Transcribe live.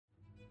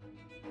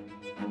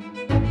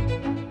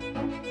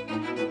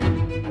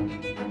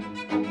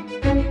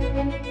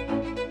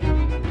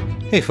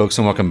Hey folks,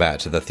 and welcome back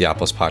to the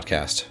Theopolis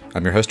Podcast.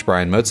 I'm your host,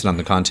 Brian Motes, and I'm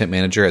the content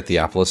manager at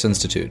Theopolis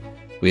Institute.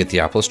 We at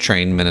Theopolis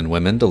train men and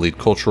women to lead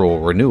cultural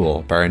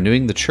renewal by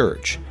renewing the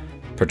church.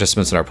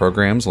 Participants in our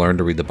programs learn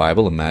to read the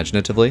Bible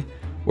imaginatively,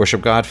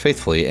 worship God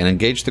faithfully, and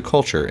engage the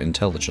culture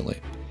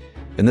intelligently.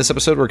 In this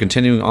episode, we're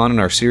continuing on in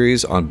our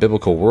series on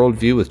biblical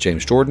worldview with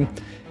James Jordan,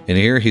 and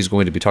here he's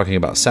going to be talking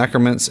about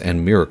sacraments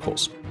and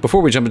miracles.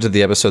 Before we jump into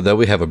the episode, though,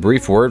 we have a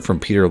brief word from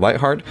Peter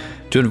Lightheart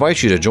to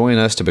invite you to join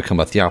us to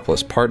become a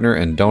Theopolis partner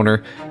and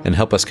donor and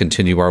help us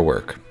continue our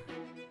work.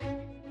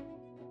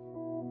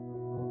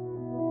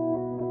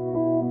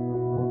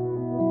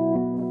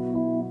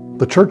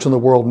 The church and the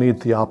world need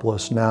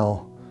Theopolis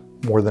now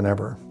more than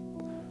ever.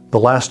 The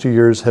last 2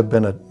 years have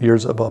been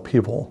years of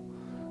upheaval.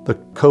 The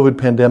COVID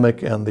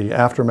pandemic and the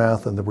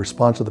aftermath and the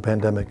response to the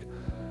pandemic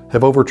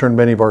have overturned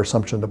many of our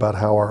assumptions about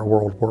how our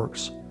world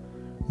works.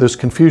 There's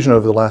confusion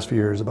over the last few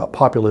years about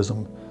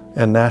populism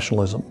and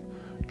nationalism.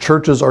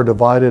 Churches are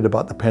divided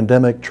about the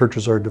pandemic,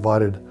 churches are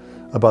divided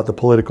about the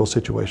political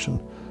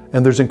situation,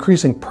 and there's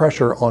increasing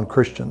pressure on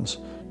Christians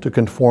to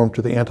conform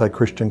to the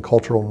anti-Christian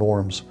cultural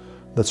norms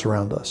that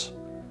surround us.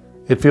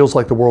 It feels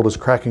like the world is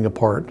cracking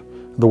apart,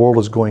 the world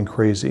is going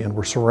crazy, and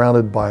we're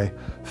surrounded by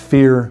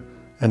fear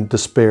and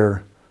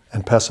despair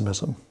and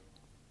pessimism.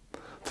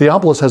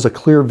 Theopolis has a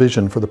clear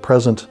vision for the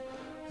present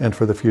and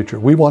for the future.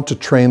 We want to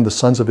train the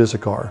sons of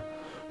Issachar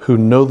who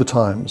know the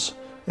times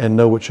and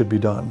know what should be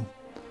done.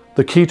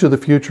 The key to the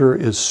future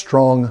is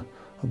strong,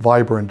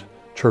 vibrant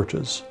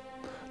churches.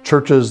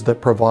 Churches that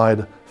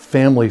provide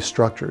family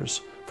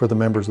structures for the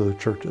members of the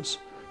churches.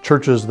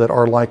 Churches that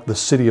are like the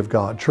city of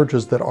God.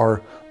 Churches that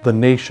are the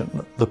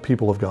nation, the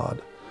people of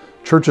God.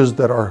 Churches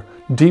that are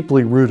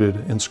deeply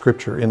rooted in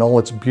Scripture, in all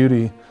its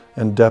beauty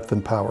and depth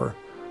and power.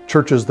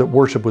 Churches that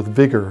worship with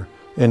vigor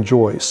and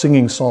joy,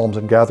 singing psalms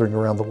and gathering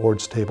around the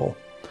Lord's table.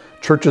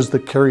 Churches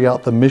that carry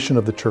out the mission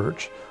of the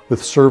church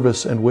with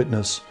service and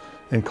witness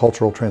and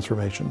cultural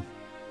transformation.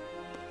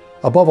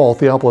 Above all,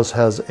 Theopolis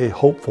has a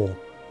hopeful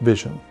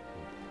vision.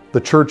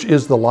 The church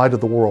is the light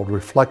of the world,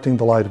 reflecting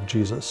the light of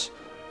Jesus,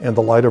 and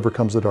the light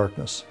overcomes the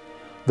darkness.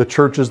 The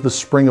church is the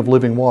spring of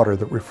living water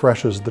that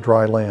refreshes the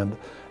dry land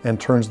and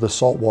turns the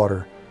salt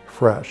water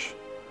fresh.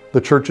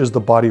 The church is the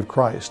body of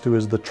Christ, who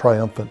is the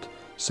triumphant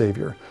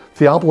Savior.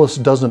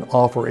 Theopolis doesn't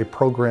offer a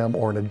program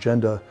or an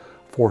agenda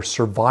for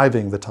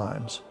surviving the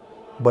times,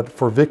 but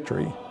for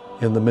victory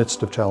in the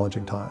midst of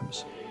challenging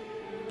times.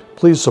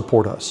 Please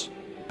support us,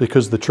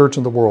 because the church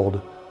and the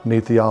world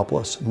need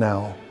Theopolis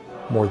now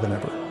more than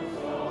ever.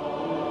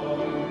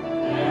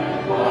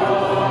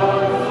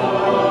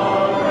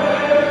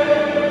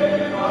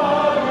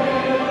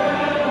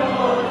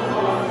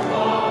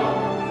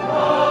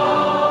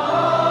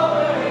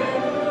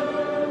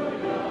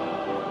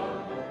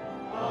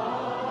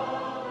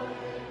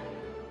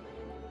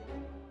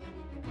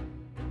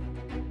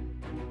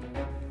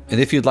 And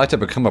if you'd like to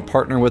become a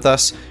partner with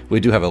us, we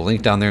do have a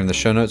link down there in the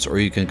show notes, or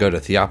you can go to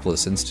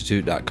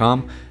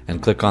theopolisinstitute.com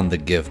and click on the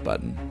Give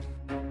button.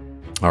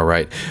 All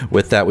right.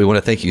 With that, we want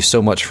to thank you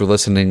so much for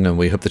listening, and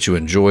we hope that you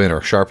enjoy and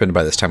are sharpened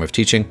by this time of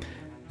teaching.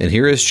 And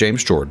here is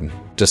James Jordan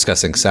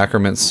discussing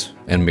sacraments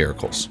and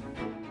miracles.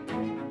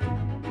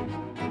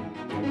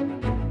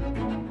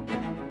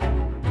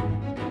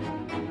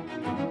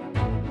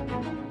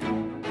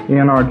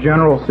 In our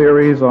general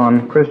series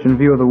on Christian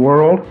view of the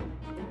world,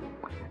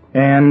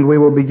 and we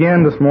will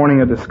begin this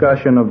morning a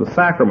discussion of the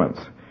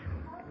sacraments.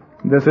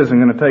 This isn't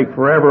going to take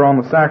forever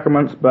on the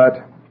sacraments,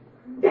 but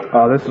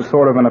this is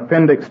sort of an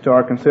appendix to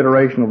our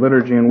consideration of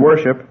liturgy and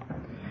worship.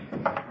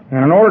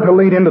 And in order to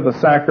lead into the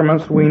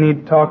sacraments, we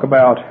need to talk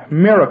about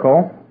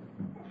miracle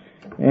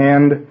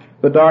and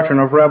the doctrine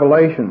of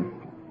revelation.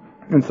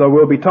 And so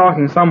we'll be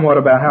talking somewhat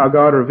about how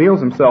God reveals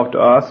Himself to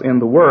us in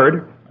the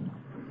Word.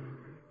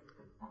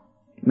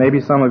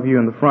 Maybe some of you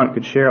in the front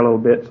could share a little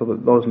bit so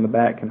that those in the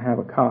back can have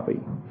a copy.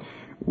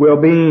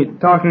 We'll be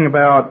talking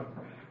about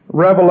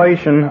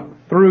revelation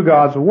through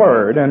God's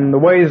Word and the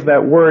ways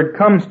that Word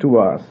comes to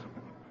us.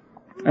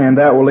 And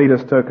that will lead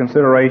us to a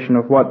consideration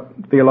of what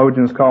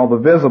theologians call the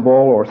visible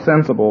or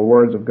sensible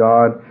words of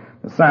God,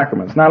 the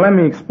sacraments. Now let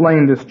me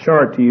explain this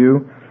chart to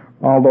you,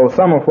 although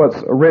some of what's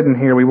written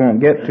here we won't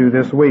get to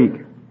this week.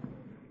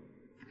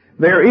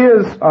 There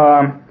is,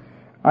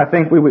 I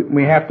think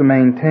we have to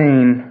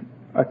maintain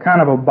a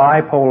kind of a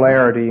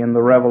bipolarity in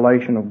the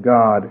revelation of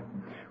God.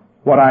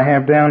 What I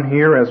have down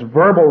here as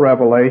verbal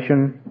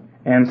revelation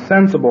and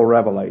sensible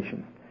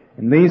revelation.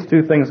 And these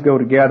two things go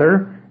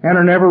together and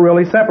are never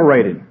really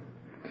separated.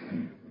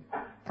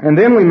 And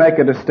then we make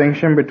a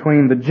distinction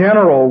between the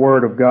general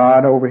Word of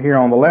God over here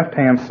on the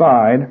left-hand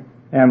side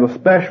and the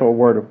special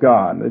Word of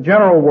God. The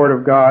general Word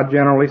of God,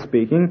 generally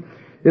speaking,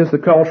 is the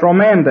cultural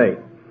mandate.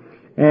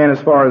 And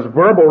as far as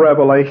verbal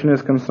revelation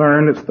is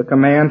concerned, it's the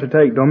command to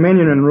take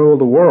dominion and rule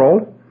the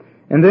world.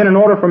 And then in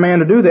order for man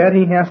to do that,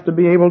 he has to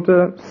be able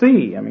to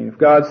see. I mean, if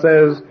God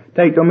says,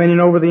 take dominion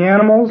over the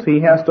animals, he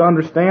has to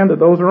understand that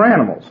those are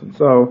animals. And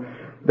so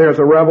there's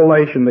a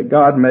revelation that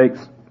God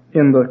makes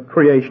in the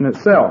creation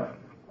itself.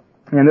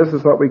 And this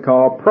is what we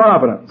call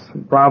providence.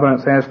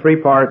 Providence has three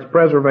parts: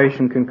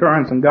 preservation,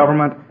 concurrence, and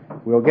government.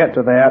 We'll get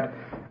to that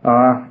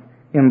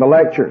in the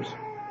lectures.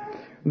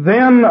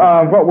 Then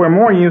what we're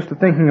more used to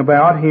thinking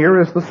about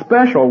here is the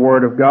special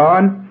Word of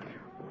God,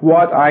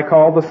 what I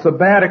call the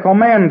sabbatical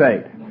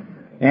mandate.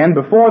 And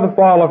before the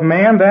fall of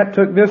man, that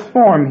took this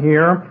form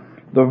here,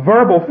 the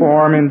verbal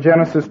form in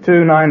Genesis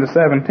 2, 9 to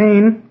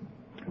 17,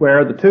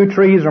 where the two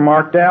trees are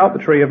marked out, the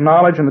tree of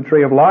knowledge and the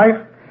tree of life.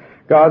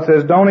 God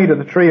says, don't eat of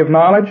the tree of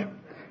knowledge.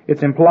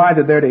 It's implied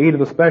that they're to eat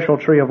of the special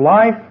tree of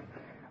life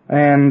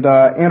and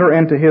enter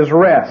into His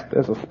rest.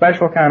 There's a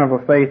special kind of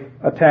a faith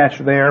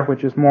attached there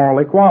which is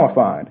morally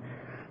qualified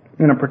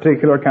in a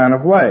particular kind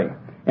of way.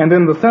 And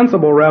then the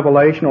sensible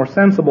revelation or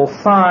sensible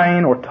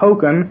sign or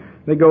token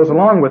that goes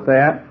along with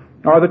that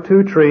are the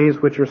two trees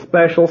which are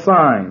special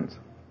signs.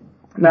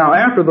 Now,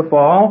 after the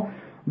fall,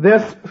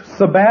 this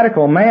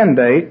sabbatical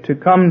mandate to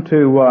come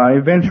to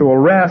eventual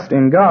rest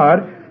in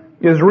God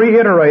is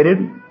reiterated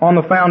on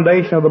the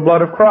foundation of the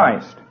blood of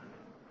Christ.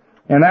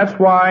 And that's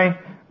why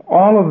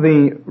all of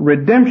the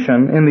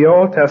redemption in the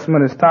Old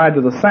Testament is tied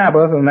to the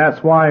Sabbath, and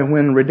that's why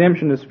when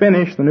redemption is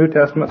finished, the New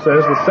Testament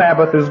says the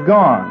Sabbath is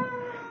gone.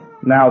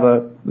 Now,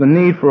 the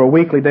need for a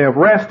weekly day of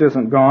rest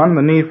isn't gone,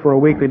 the need for a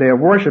weekly day of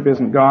worship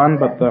isn't gone,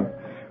 but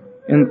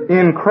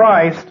in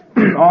Christ,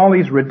 all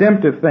these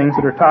redemptive things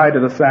that are tied to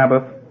the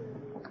Sabbath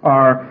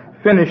are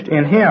finished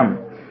in Him.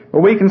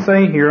 But we can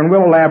say here, and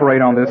we'll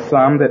elaborate on this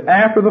some, that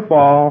after the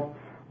fall,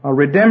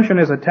 redemption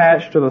is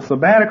attached to the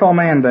sabbatical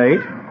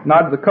mandate,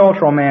 not to the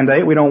cultural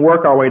mandate. We don't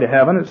work our way to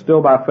heaven. It's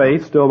still by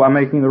faith, still by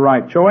making the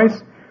right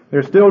choice.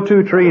 There's still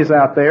two trees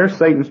out there,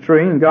 Satan's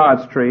tree and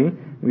God's tree.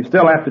 We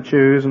still have to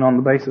choose, and on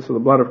the basis of the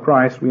blood of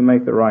Christ, we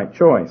make the right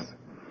choice.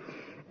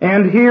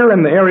 And here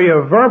in the area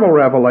of verbal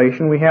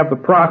revelation, we have the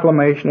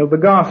proclamation of the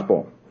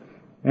gospel.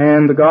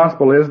 And the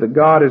gospel is that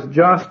God is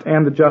just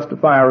and the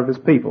justifier of His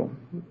people.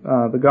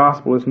 The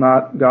gospel is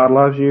not God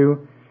loves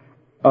you.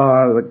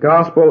 The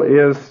gospel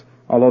is,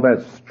 although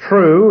that's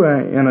true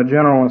in a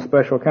general and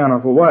special kind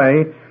of a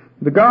way,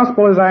 the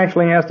gospel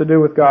actually has to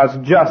do with God's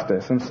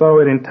justice, and so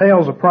it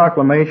entails a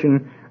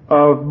proclamation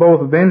of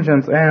both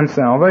vengeance and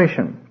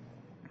salvation.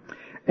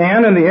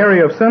 And in the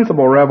area of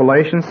sensible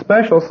revelation,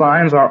 special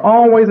signs are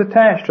always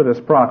attached to this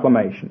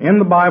proclamation. In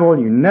the Bible,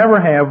 you never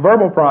have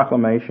verbal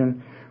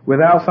proclamation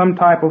without some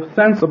type of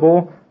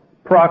sensible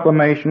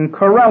proclamation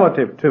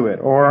correlative to it,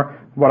 or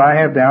what I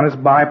have down is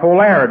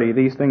bipolarity.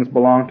 These things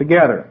belong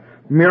together.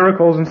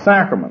 Miracles and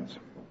sacraments.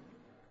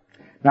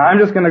 Now, I'm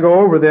just going to go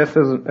over this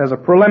as a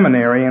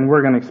preliminary, and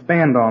we're going to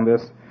expand on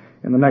this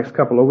in the next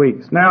couple of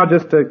weeks. Now,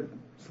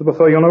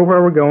 so you'll know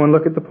where we're going,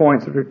 look at the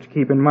points that are to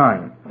keep in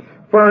mind.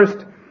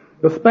 First,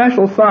 the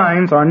special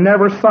signs are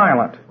never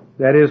silent.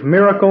 That is,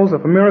 miracles,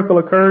 if a miracle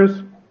occurs,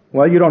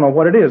 well, you don't know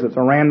what it is. It's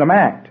a random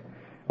act.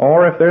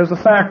 Or if there's a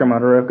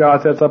sacrament, or if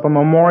God sets up a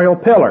memorial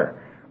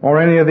pillar, or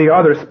any of the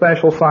other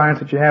special signs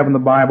that you have in the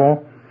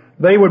Bible,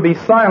 they would be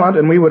silent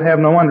and we would have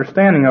no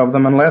understanding of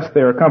them unless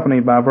they're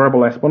accompanied by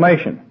verbal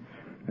explanation.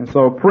 And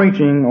so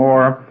preaching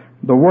or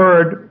the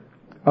word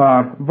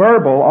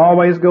verbal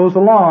always goes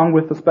along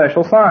with the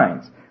special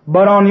signs.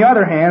 But on the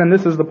other hand, and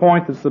this is the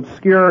point that's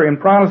obscure in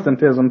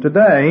Protestantism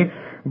today,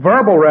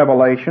 verbal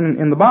revelation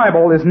in the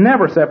Bible is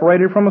never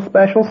separated from a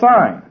special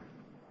sign.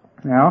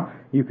 Now,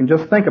 you can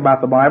just think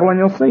about the Bible and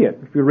you'll see it.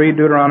 If you read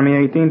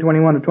Deuteronomy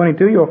 18:21 to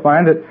 22, you'll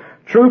find that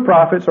true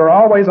prophets are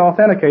always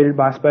authenticated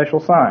by special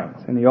signs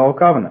in the Old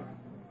Covenant.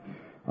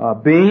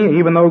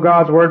 Even though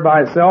God's Word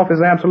by itself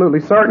is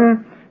absolutely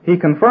certain, He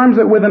confirms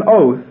it with an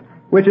oath,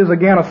 which is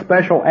again a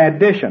special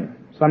addition.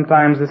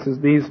 Sometimes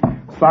these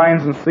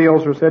signs and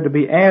seals are said to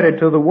be added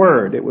to the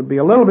Word. It would be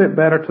a little bit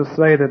better to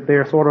say that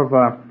they're sort of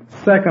a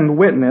second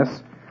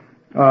witness,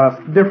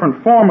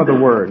 different form of the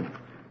Word.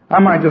 I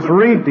might just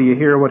read to you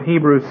here what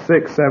Hebrews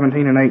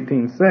 6:17 and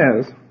 18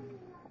 says.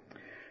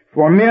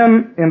 For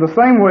men, in the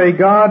same way,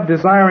 God,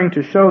 desiring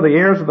to show the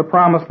heirs of the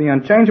promise the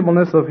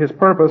unchangeableness of His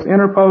purpose,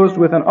 interposed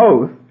with an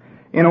oath,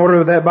 in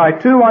order that by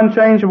two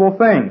unchangeable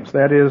things,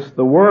 that is,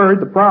 the Word,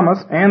 the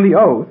promise, and the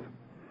oath,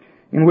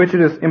 in which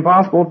it is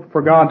impossible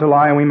for God to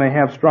lie, and we may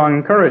have strong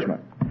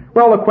encouragement.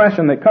 Well, the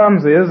question that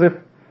comes is,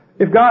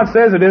 if God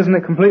says it, isn't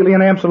it completely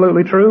and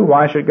absolutely true?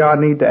 Why should God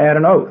need to add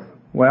an oath?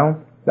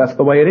 Well, that's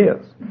the way it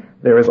is.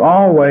 There is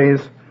always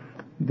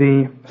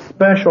the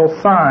special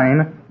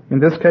sign, in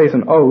this case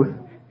an oath,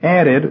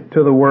 added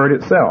to the Word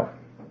itself.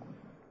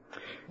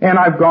 And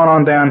I've gone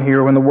on down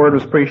here, when the Word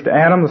was preached to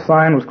Adam, the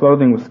sign was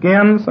clothing with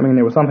skins. I mean,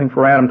 there was something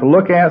for Adam to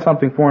look at,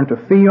 something for him to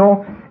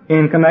feel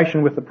in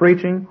connection with the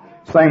preaching.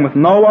 Same with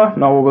Noah.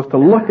 Noah was to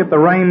look at the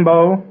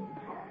rainbow.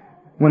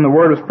 When the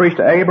Word was preached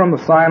to Abram,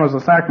 the sign was the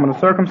sacrament of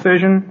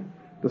circumcision.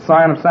 The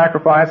sign of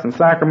sacrifice and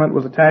sacrament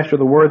was attached to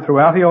the Word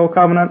throughout the Old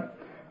Covenant.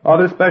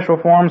 Other special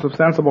forms of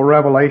sensible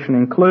revelation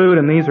include,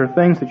 and these are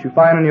things that you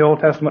find in the Old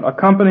Testament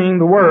accompanying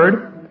the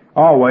Word,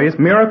 always,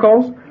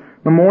 miracles,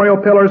 memorial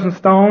pillars and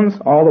stones,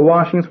 all the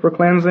washings for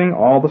cleansing,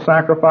 all the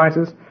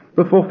sacrifices,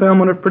 the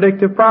fulfillment of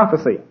predictive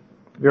prophecy,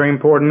 very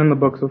important in the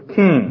books of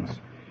Kings.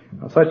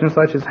 Such and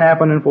such has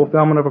happened in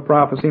fulfillment of a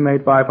prophecy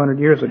made 500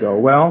 years ago.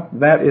 Well,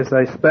 that is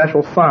a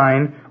special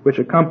sign which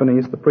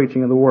accompanies the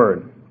preaching of the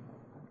Word.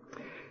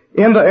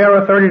 In the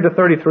era 30 to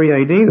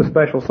 33 AD, the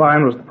special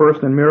sign was the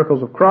person and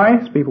miracles of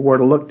Christ. People were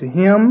to look to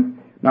Him,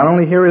 not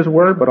only hear His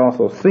Word, but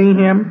also see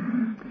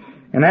Him.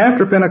 And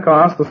after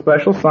Pentecost, the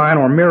special sign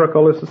or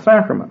miracle is the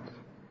sacraments.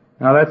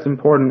 Now that's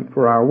important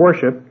for our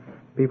worship.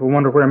 People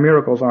wonder where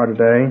miracles are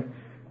today,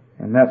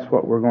 and that's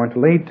what we're going to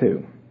lead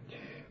to.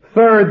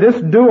 Third, this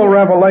dual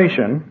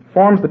revelation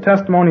forms the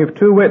testimony of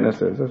two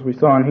witnesses, as we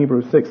saw in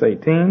Hebrews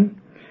 6:18,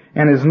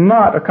 and is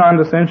not a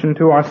condescension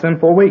to our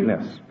sinful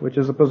weakness, which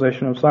is a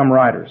position of some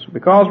writers.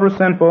 Because we're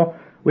sinful,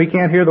 we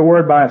can't hear the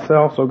Word by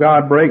itself, so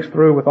God breaks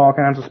through with all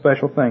kinds of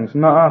special things.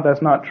 No,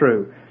 that's not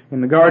true.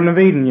 In the Garden of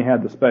Eden, you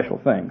had the special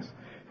things.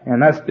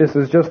 And this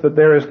is just that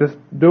there is this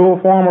dual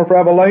form of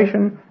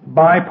revelation,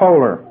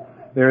 bipolar.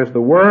 There is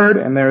the Word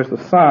and there is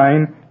the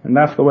sign, and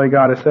that's the way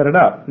God has set it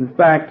up. In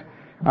fact,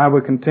 I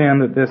would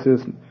contend that this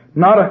is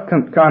not a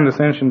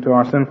condescension to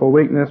our sinful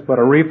weakness, but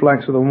a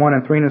reflex of the one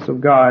and threeness of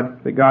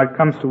God, that God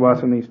comes to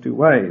us in these two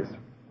ways.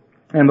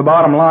 And the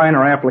bottom line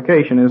or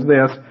application is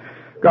this: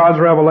 God's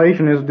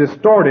revelation is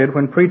distorted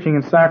when preaching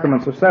and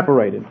sacraments are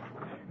separated.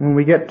 When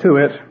we get to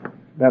it,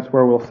 that's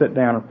where we'll sit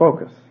down and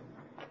focus.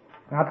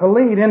 Now, to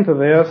lead into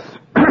this,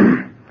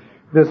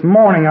 this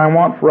morning I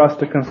want for us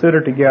to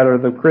consider together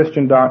the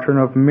Christian doctrine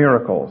of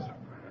miracles.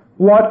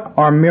 What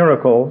are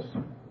miracles?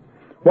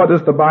 What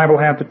does the Bible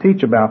have to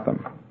teach about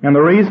them? And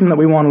the reason that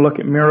we want to look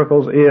at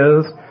miracles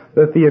is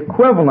that the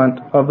equivalent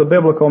of the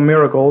biblical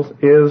miracles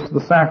is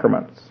the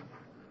sacraments.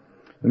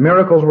 The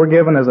miracles were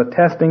given as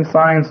attesting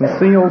signs and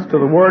seals to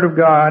the Word of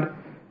God.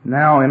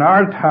 Now, in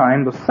our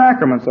time, the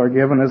sacraments are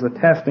given as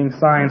attesting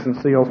signs and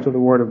seals to the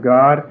Word of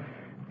God.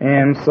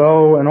 And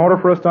so, in order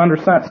for us to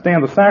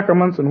understand the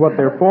sacraments and what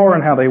they're for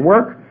and how they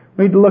work,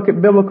 we need to look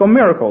at biblical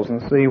miracles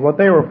and see what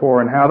they were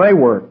for and how they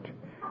worked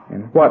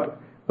and what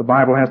the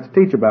Bible has to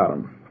teach about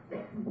them.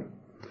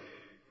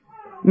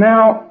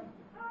 Now,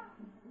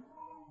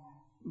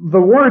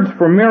 the words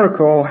for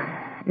miracle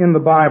in the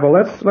Bible,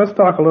 let's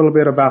talk a little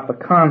bit about the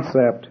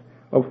concept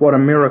of what a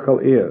miracle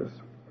is.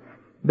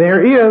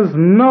 There is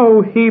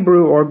no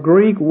Hebrew or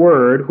Greek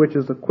word which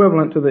is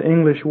equivalent to the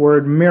English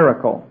word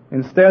miracle.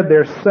 Instead,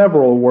 there are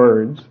several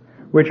words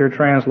which are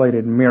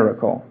translated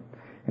miracle.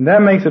 And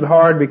that makes it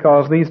hard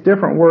because these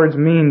different words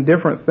mean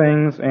different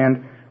things,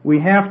 and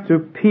we have to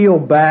peel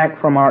back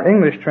from our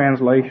English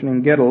translation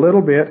and get a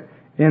little bit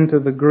into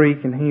the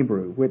Greek and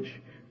Hebrew,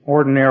 which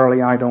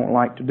ordinarily I don't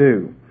like to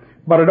do.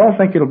 But I don't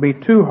think it'll be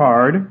too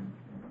hard.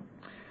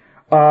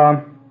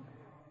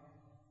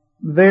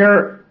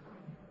 There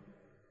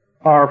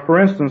are, for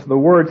instance, the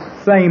word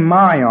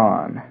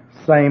semeion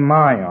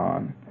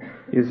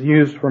is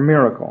used for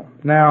miracle.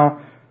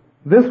 Now,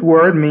 this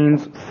word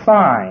means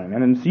sign,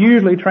 and it's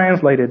usually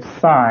translated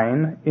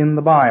sign in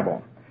the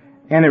Bible.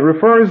 And it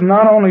refers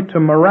not only to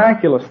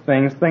miraculous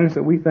things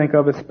that we think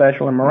of as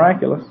special and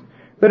miraculous,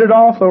 but it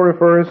also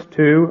refers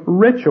to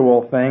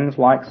ritual things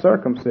like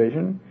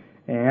circumcision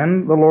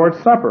and the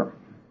Lord's Supper,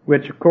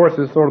 which of course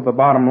is sort of the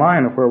bottom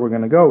line of where we're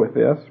going to go with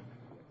this.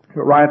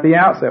 But right at the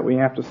outset, we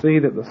have to see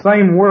that the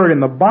same word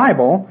in the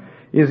Bible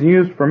is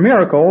used for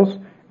miracles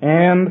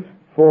and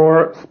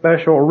for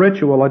special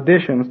ritual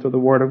additions to the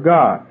Word of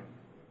God.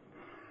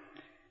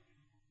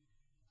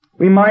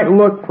 We might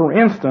look, for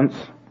instance,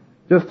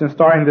 just in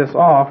starting this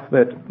off,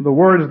 that the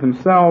words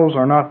themselves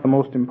are not the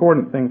most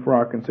important thing for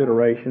our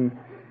consideration.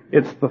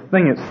 It's the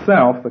thing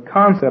itself, the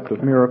concept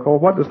of miracle.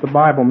 What does the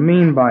Bible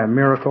mean by a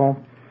miracle?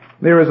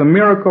 There is a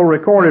miracle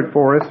recorded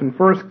for us in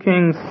 1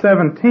 Kings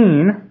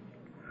 17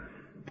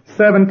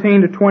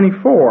 to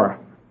 24.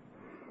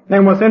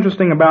 And what's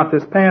interesting about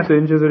this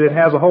passage is that it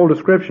has a whole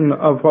description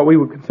of what we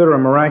would consider a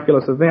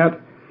miraculous event,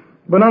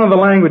 but none of the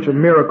language of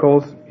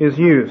miracles is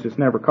used. It's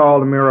never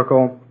called a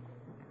miracle.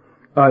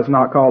 It's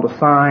not called a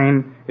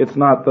sign. It's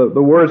not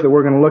the words that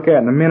we're going to look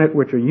at in a minute,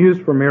 which are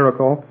used for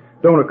miracle,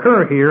 don't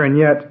occur here, and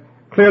yet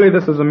clearly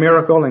this is a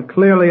miracle, and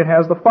clearly it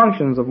has the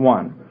functions of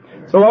one.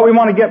 So what we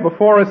want to get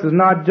before us is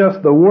not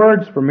just the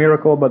words for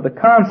miracle, but the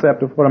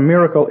concept of what a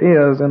miracle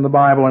is in the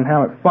Bible and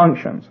how it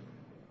functions.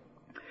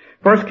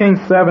 1 Kings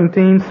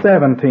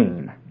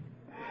 17:17.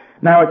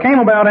 Now it came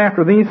about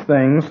after these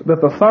things that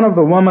the son of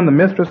the woman, the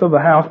mistress of the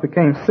house,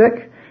 became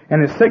sick,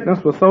 and his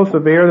sickness was so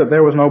severe that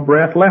there was no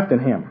breath left in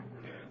him.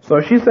 So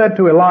she said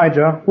to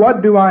Elijah,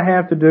 "What do I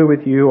have to do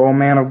with you, O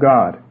man of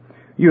God?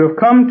 You have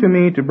come to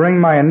me to bring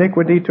my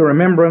iniquity to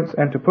remembrance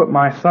and to put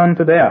my son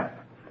to death."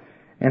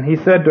 And he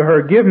said to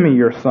her, "Give me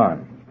your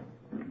son."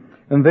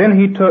 And then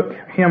he took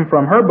him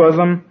from her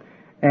bosom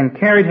and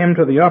carried him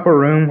to the upper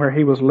room where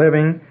he was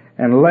living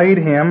and laid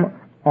him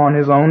on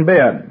his own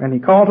bed. And he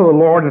called to the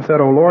Lord and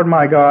said, "O Lord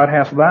my God,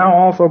 hast thou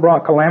also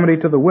brought calamity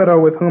to the widow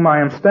with whom I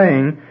am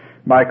staying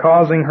by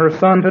causing her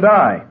son to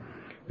die?"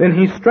 Then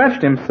he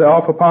stretched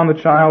himself upon the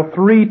child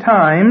 3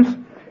 times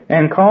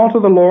and called to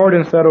the Lord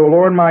and said, "O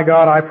Lord my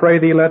God, I pray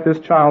thee, let this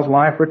child's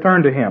life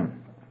return to him."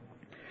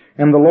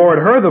 And the Lord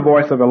heard the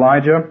voice of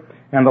Elijah,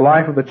 and the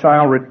life of the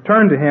child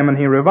returned to him, and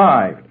he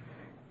revived.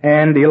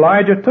 And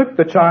Elijah took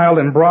the child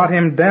and brought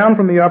him down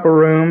from the upper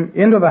room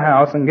into the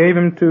house and gave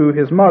him to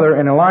his mother.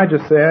 And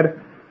Elijah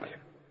said,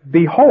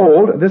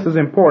 Behold, this is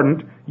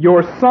important,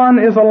 your son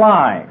is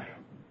alive.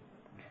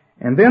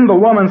 And then the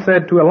woman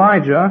said to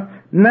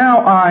Elijah, Now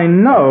I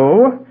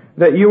know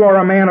that you are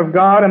a man of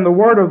God, and the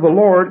word of the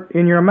Lord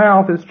in your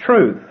mouth is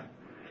truth.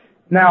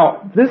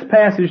 Now, this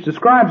passage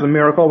describes a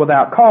miracle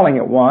without calling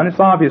it one. It's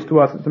obvious to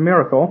us it's a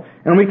miracle,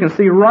 and we can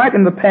see right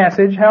in the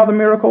passage how the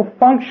miracle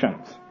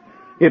functions.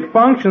 It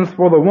functions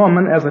for the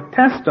woman as a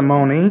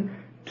testimony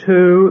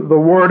to the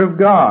Word of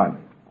God.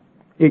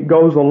 It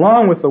goes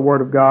along with the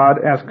Word of God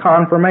as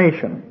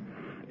confirmation.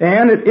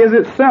 And it is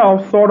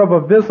itself sort of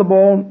a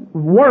visible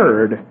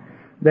word.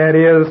 That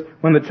is,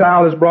 when the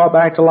child is brought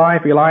back to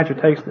life, Elijah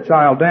takes the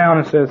child down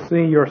and says,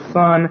 See, your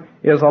son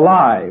is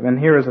alive. And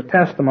here is a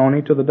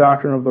testimony to the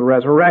doctrine of the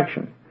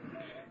resurrection.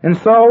 And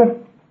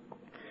so,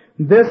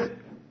 this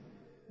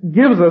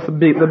gives us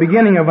the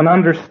beginning of an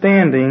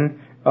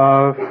understanding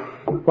of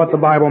what the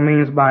Bible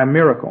means by a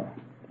miracle.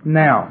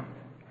 Now,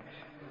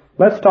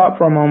 let's talk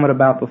for a moment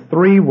about the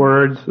three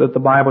words that the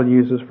Bible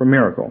uses for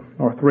miracle,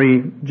 or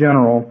three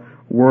general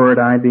word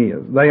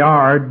ideas. They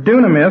are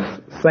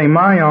dunamis,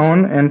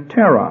 semeion, and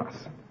teros.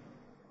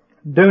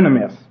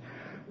 Dunamis.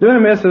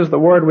 Dunamis is the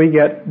word we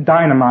get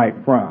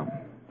dynamite from.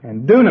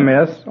 And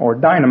dunamis, or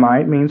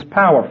dynamite, means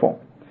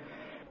powerful.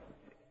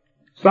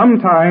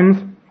 Sometimes,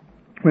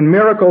 when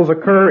miracles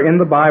occur in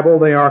the Bible,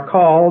 they are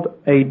called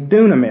a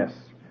dunamis,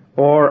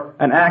 or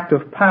an act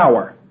of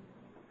power.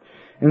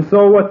 And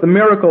so what the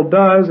miracle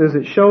does is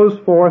it shows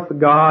forth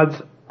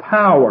God's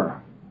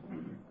power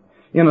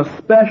in a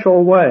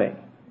special way.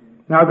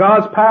 Now,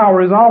 God's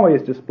power is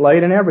always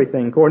displayed in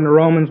everything. According to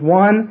Romans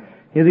 1,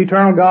 His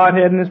eternal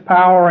Godhead and His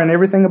power and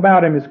everything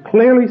about Him is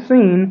clearly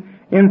seen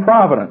in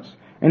providence.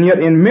 And yet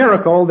in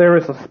miracle, there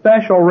is a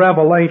special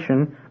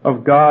revelation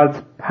of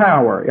God's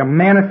power, a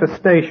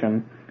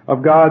manifestation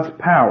of God's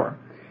power.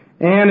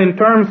 And in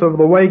terms of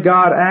the way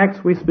God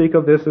acts, we speak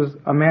of this as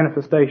a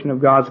manifestation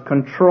of God's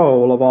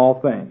control of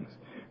all things.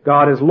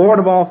 God is Lord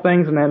of all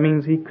things, and that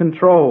means He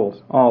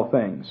controls all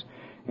things.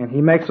 And He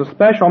makes a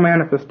special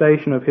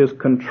manifestation of His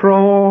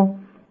control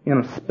in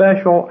a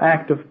special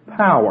act of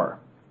power.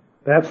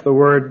 That's the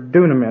word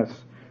dunamis,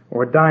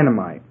 or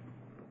dynamite.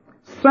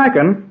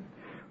 Second,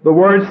 the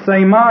word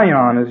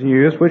semeion is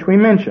used, which we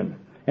mentioned.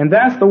 And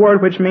that's the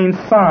word which means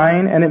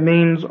sign, and it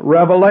means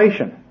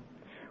revelation.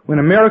 When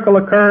a miracle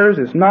occurs,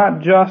 it's not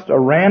just a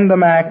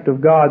random act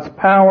of God's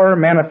power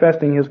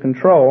manifesting His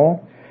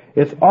control.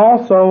 It's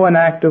also an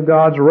act of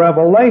God's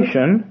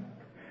revelation,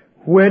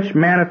 which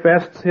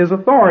manifests His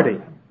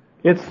authority.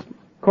 It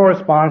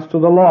corresponds to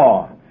the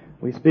law.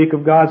 We speak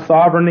of God's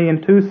sovereignty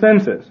in two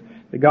senses.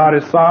 That God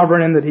is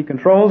sovereign in that He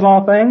controls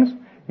all things,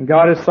 and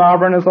God is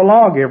sovereign as a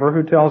lawgiver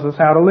who tells us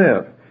how to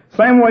live.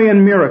 Same way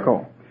in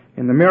miracle.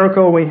 In the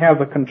miracle we have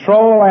the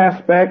control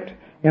aspect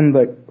in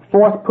the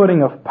forth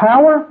putting of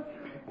power,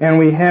 and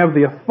we have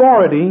the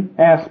authority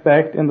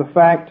aspect in the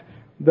fact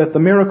that the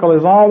miracle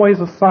is always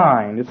a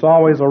sign. It's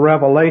always a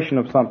revelation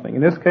of something.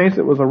 In this case,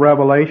 it was a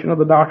revelation of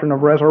the doctrine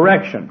of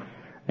resurrection.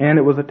 And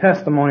it was a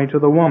testimony to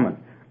the woman.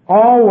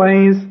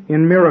 Always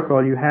in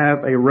miracle you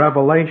have a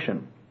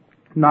revelation.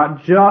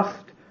 Not just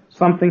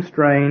something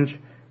strange,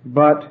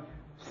 but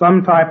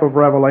some type of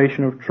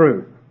revelation of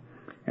truth.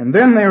 And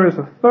then there is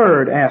a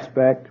third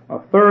aspect, a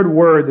third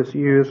word that's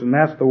used, and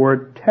that's the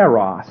word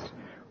teros,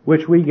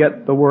 which we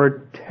get the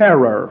word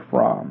terror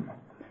from.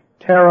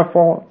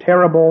 Terrible,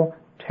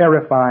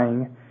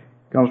 terrifying,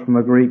 comes from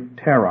the Greek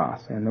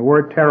teros. And the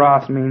word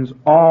teros means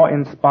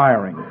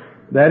awe-inspiring.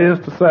 That is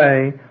to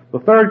say, the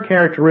third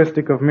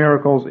characteristic of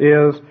miracles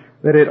is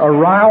that it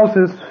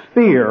arouses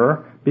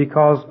fear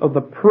because of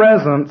the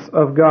presence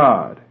of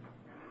God.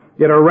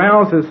 It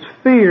arouses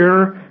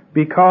fear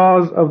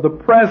because of the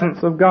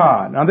presence of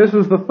God. Now this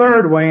is the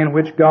third way in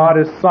which God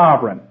is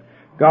sovereign.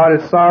 God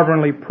is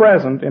sovereignly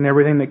present in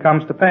everything that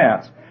comes to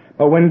pass.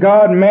 But when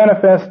God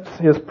manifests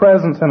His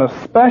presence in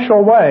a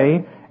special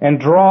way and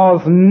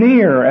draws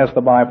near, as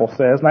the Bible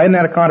says. Now, isn't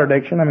that a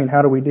contradiction? I mean,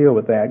 how do we deal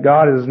with that?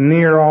 God is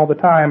near all the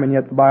time, and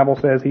yet the Bible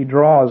says He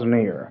draws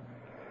near.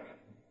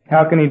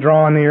 How can He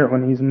draw near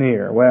when He's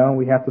near? Well,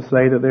 we have to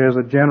say that there's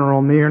a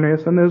general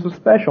nearness and there's a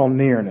special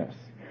nearness.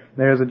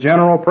 There's a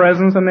general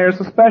presence and there's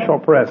a special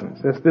presence.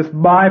 It's this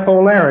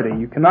bipolarity.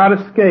 You cannot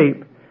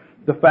escape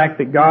the fact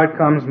that God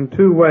comes in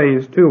two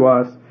ways to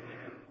us.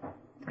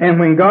 And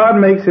when God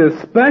makes His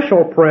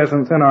special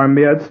presence in our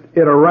midst,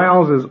 it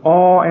arouses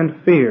awe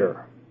and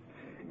fear.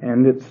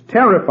 And it's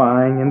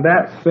terrifying in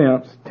that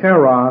sense,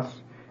 teros,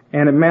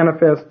 and it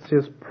manifests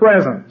His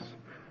presence.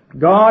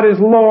 God is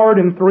Lord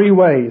in three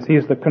ways.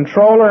 He's the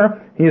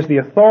controller, He's the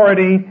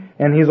authority,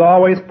 and He's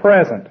always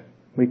present.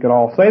 We could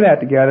all say that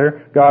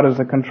together. God is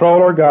the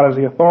controller, God is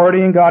the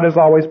authority, and God is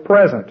always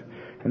present.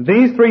 And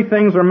these three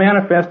things are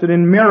manifested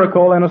in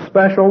miracle in a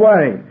special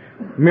way.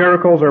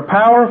 Miracles are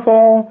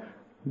powerful,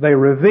 they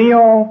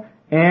reveal,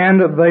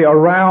 and they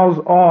arouse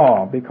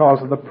awe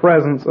because of the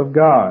presence of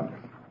God.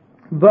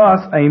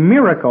 Thus, a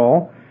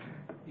miracle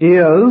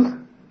is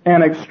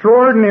an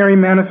extraordinary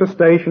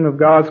manifestation of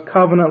God's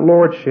covenant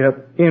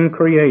lordship in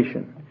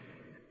creation.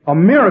 A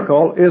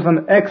miracle is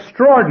an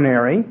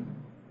extraordinary,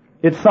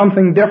 it's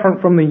something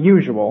different from the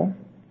usual,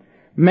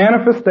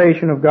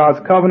 manifestation of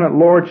God's covenant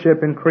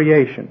lordship in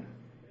creation.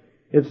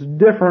 It's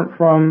different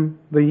from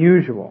the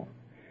usual.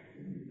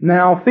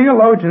 Now,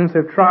 theologians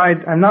have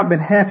not been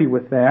happy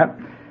with that,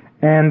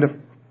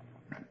 and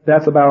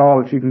that's about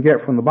all that you can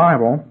get from the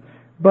Bible.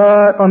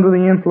 But under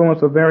the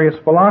influence of various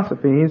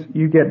philosophies,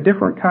 you get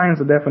different kinds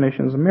of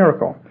definitions of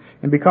miracle.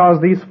 And because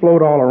these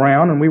float all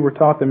around, and we were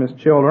taught them as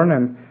children,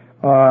 and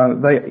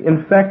they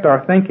infect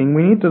our thinking,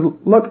 we need to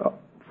look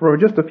for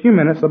just a few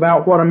minutes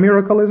about what a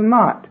miracle is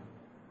not.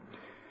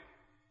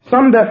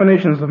 Some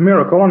definitions of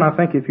miracle, and I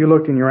think if you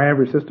looked in your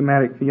average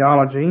systematic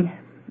theology,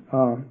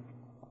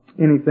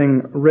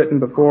 anything written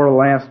before the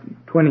last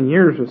 20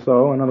 years or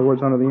so, in other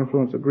words, under the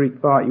influence of Greek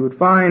thought, you would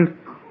find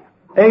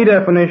a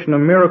definition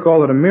of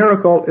miracle, that a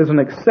miracle is an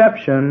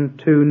exception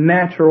to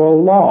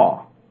natural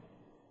law.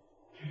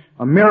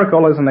 A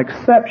miracle is an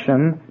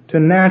exception to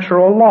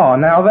natural law.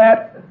 Now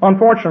that,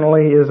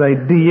 unfortunately, is a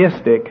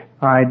deistic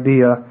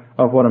idea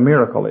of what a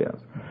miracle is.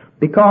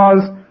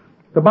 Because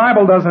the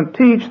Bible doesn't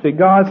teach that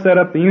God set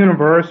up the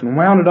universe and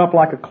wound it up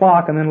like a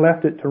clock and then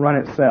left it to run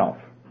itself.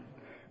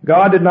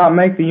 God did not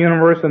make the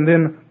universe and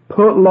then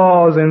put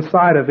laws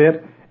inside of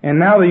it, and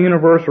now the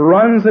universe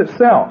runs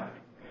itself.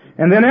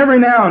 And then every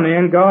now and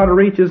then God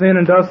reaches in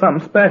and does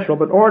something special,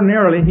 but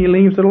ordinarily He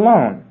leaves it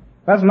alone.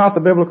 That's not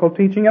the biblical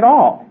teaching at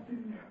all.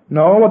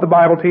 No, what the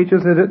Bible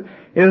teaches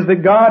is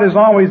that God is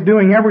always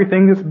doing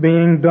everything that's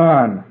being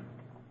done.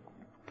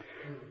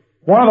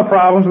 One of the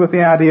problems with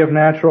the idea of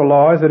natural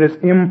law is that it's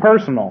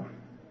impersonal.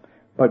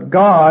 But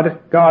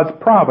God's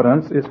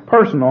providence is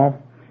personal.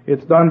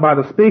 It's done by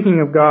the speaking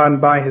of God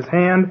and by His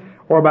hand,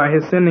 or by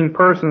His sending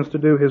persons to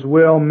do His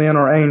will, men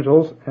or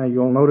angels. And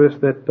you'll notice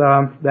that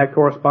that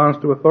corresponds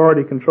to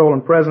authority, control,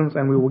 and presence,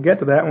 and we will get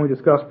to that when we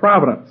discuss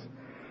providence.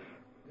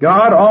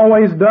 God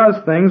always does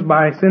things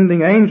by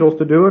sending angels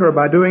to do it, or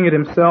by doing it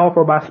Himself,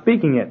 or by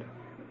speaking it.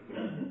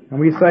 And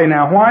we say,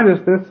 now, why does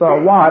this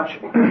watch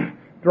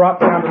drop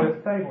down to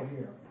this table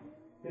here?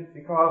 It's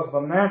because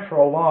the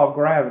natural law of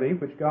gravity,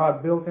 which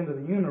God built into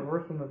the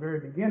universe from the very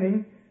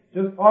beginning,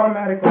 just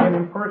automatically and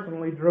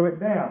impersonally drew it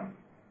down.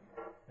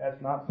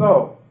 That's not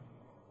so.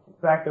 In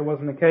fact, there was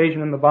an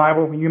occasion in the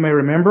Bible, you may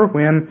remember,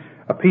 when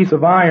a piece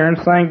of iron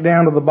sank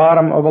down to the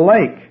bottom of a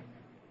lake.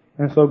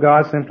 And so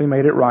God simply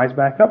made it rise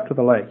back up to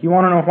the lake. You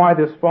want to know why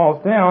this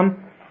falls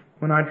down?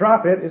 When I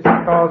drop it, it's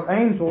because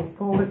angels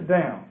pulled it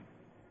down.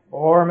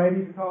 Or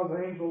maybe because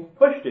angels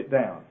pushed it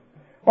down.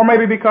 Or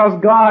maybe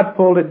because God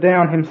pulled it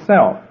down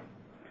Himself.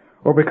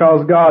 Or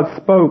because God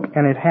spoke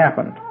and it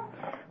happened.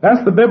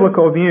 That's the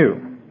biblical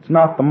view. It's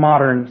not the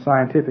modern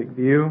scientific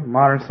view.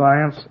 Modern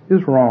science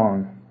is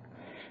wrong.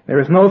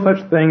 There is no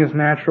such thing as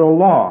natural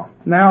law.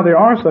 Now, there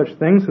are such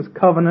things as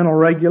covenantal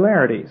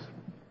regularities.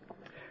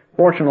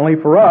 Fortunately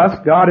for us,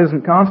 God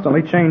isn't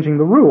constantly changing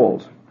the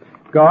rules.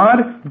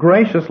 God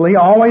graciously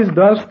always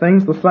does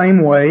things the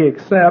same way,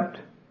 except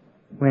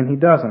when He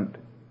doesn't.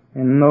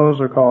 And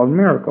those are called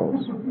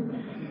miracles.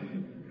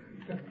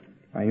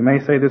 Now, you may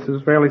say this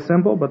is fairly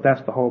simple, but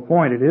that's the whole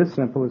point. It is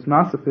simple. It's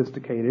not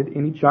sophisticated.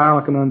 Any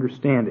child can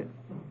understand it.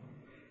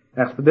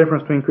 That's the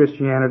difference between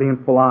Christianity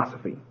and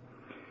philosophy.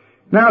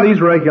 Now,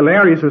 these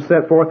regularities are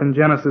set forth in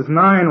Genesis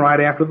 9 right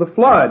after the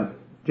flood.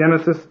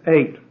 Genesis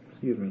 8,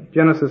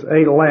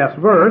 last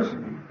verse.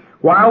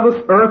 While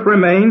the earth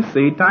remains,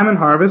 seed time and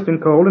harvest,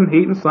 and cold and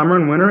heat, and summer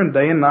and winter, and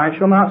day and night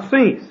shall not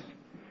cease.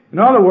 In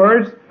other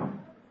words,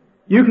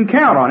 you can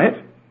count on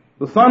it.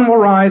 The sun will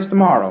rise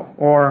tomorrow,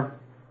 or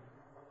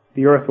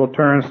the earth will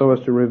turn so as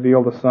to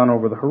reveal the sun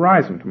over the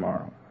horizon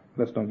tomorrow.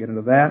 Let's don't get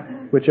into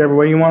that. Whichever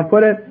way you want to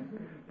put it,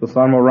 the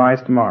sun will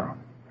rise tomorrow.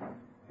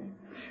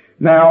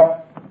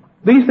 Now,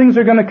 these things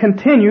are going to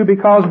continue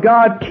because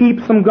God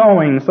keeps them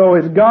going. So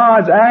it's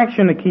God's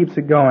action that keeps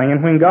it going.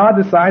 And when God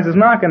decides it's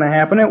not going to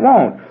happen, it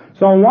won't.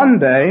 So one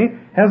day,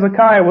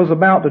 Hezekiah was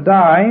about to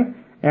die,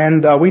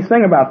 and we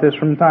sing about this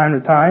from time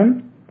to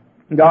time.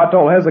 God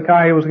told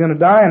Hezekiah he was going to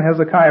die, and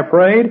Hezekiah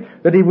prayed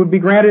that he would be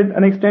granted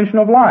an extension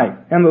of life.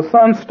 And the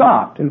sun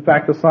stopped. In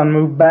fact, the sun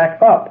moved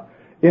back up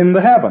in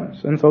the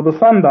heavens. And so the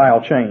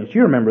sundial changed.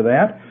 You remember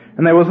that.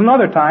 And there was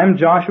another time,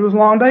 Joshua's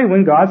long day,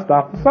 when God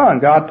stopped the sun.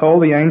 God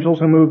told the angels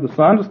who moved the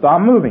sun to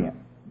stop moving it.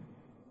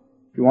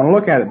 If you want to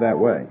look at it that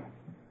way.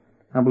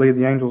 I believe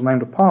the angel's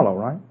named Apollo,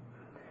 right?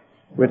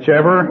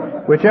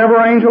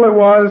 Whichever angel it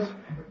was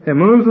that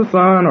moves the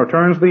sun or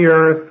turns the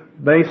earth,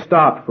 they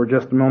stopped for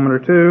just a moment or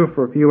two,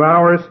 for a few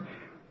hours,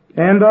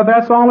 and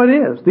that's all it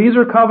is. These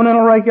are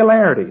covenantal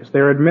regularities.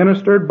 They're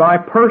administered by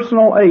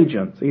personal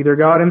agents, either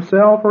God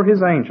Himself or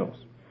His angels.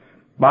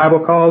 The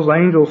Bible calls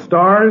angels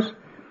stars.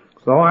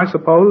 So I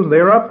suppose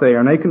they're up there,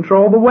 and they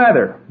control the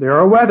weather. There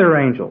are weather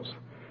angels.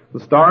 The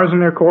stars in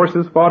their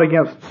courses fought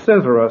against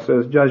Sisera,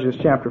 says Judges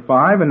chapter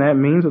 5, and that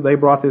means that they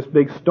brought this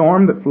big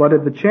storm that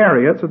flooded the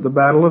chariots at the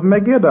Battle of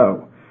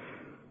Megiddo.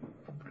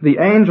 The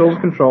angels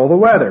control the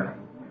weather.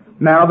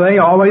 Now, they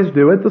always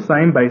do it the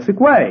same basic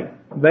way.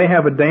 They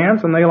have a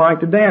dance and they like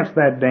to dance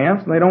that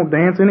dance, and they don't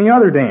dance any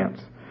other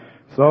dance.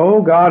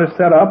 So God has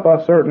set up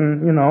a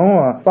certain,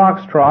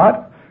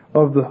 foxtrot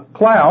of the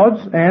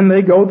clouds, and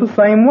they go the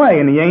same way,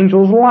 and the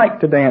angels like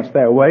to dance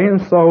that way,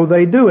 and so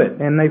they do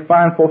it, and they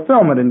find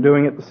fulfillment in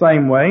doing it the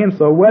same way, and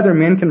so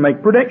weathermen can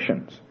make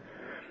predictions.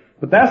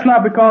 But that's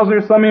not because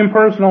there's some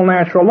impersonal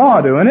natural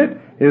law doing it.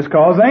 It's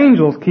because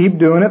angels keep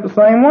doing it the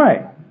same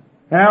way.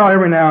 Now,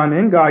 every now and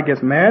then, God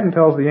gets mad and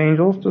tells the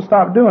angels to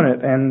stop doing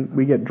it, and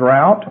we get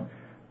drought,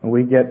 and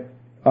we get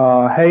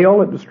hail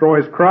that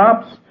destroys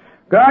crops.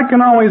 God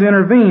can always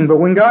intervene, but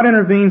when God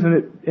intervenes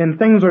and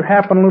things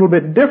happen a little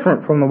bit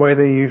different from the way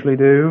they usually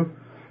do,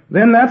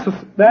 then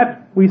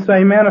that we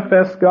say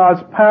manifests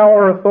God's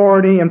power,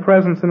 authority, and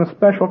presence in a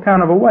special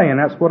kind of a way, and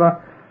that's what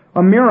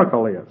a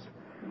miracle is.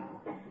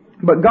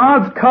 But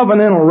God's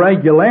covenantal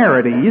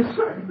regularities,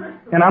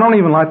 and I don't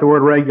even like the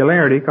word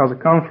regularity because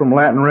it comes from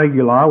Latin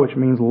regula, which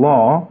means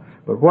law,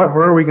 but where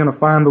are we going to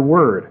find the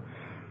word?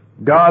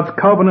 God's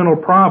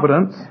covenantal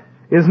providence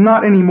is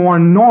not any more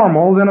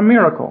normal than a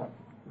miracle.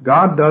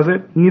 God does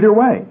it either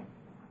way.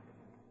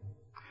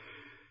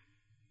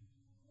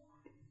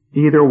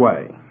 Either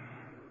way.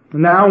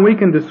 Now we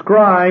can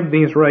describe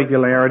these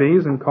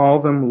regularities and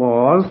call them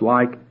laws,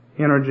 like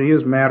energy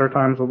is matter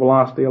times the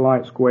velocity of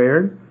light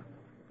squared,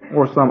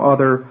 or some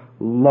other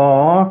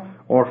law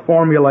or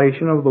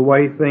formulation of the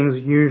way things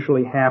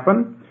usually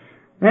happen.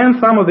 And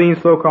some of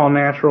these so-called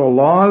natural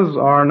laws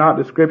are not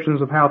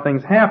descriptions of how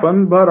things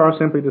happen, but are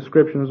simply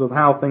descriptions of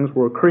how things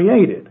were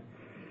created.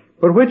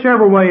 But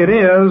whichever way it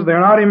is,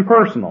 they're not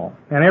impersonal,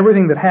 and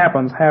everything that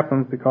happens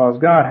because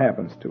God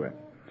happens to it.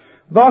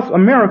 Thus, a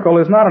miracle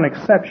is not an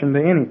exception to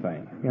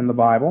anything in the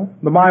Bible.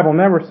 The Bible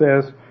never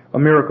says a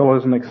miracle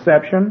is an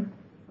exception.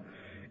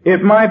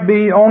 It might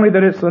be only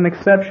that it's an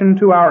exception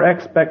to our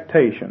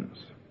expectations.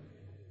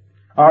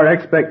 Our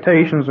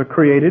expectations are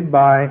created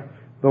by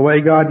the way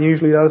God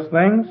usually does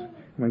things.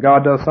 When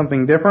God does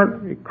something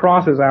different, it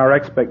crosses our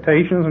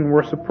expectations and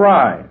we're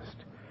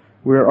surprised.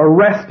 We're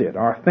arrested.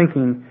 Our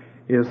thinking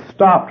is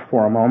stopped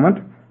for a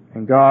moment,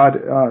 and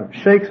God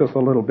shakes us a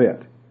little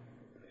bit.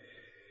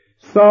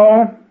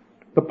 So,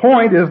 the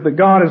point is that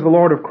God is the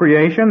Lord of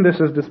creation. This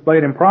is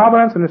displayed in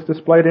providence, and it's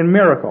displayed in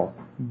miracle.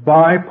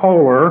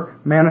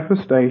 Bipolar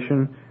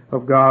manifestation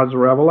of God's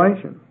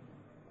revelation.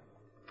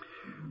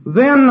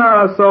 Then,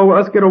 so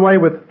let's get away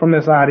from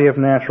this idea of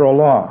natural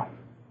law.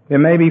 It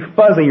may be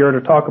fuzzier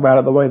to talk about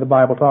it the way the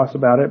Bible talks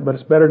about it, but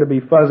it's better to be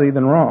fuzzy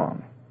than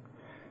wrong.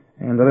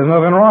 And there's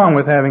nothing wrong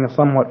with having a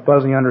somewhat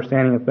fuzzy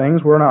understanding of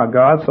things. We're not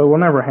God, so we'll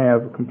never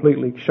have a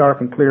completely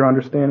sharp and clear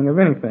understanding of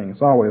anything.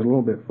 It's always a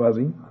little bit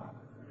fuzzy.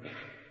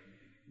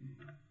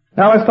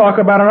 Now let's talk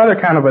about another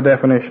kind of a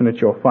definition that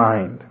you'll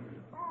find.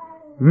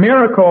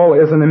 Miracle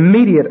is an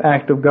immediate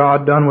act of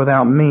God done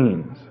without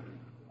means.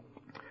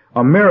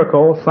 A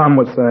miracle, some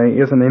would say,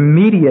 is an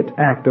immediate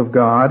act of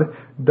God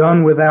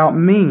done without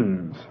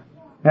means.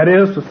 That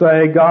is to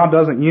say, God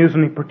doesn't use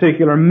any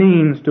particular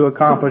means to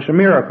accomplish a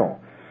miracle.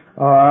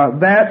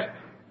 That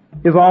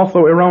is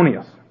also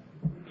erroneous.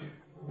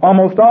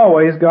 Almost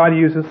always God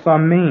uses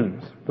some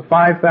means. The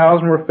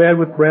 5,000 were fed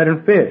with bread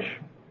and fish.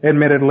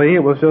 Admittedly,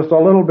 it was just a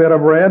little bit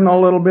of bread and a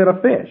little bit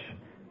of fish.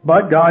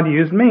 But God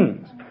used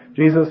means.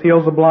 Jesus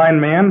heals a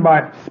blind man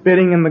by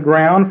spitting in the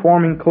ground,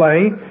 forming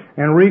clay,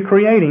 and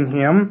recreating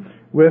him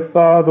with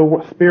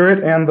the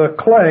Spirit and the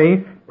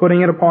clay,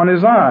 putting it upon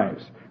his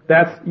eyes.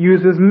 That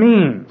uses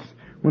means.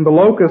 When the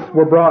locusts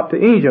were brought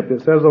to Egypt,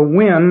 it says a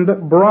wind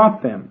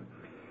brought them.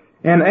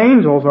 And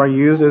angels are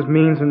used as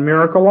means in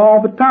miracle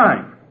all the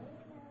time.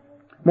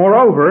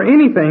 Moreover,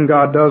 anything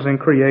God does in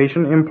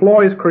creation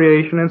employs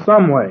creation in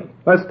some way.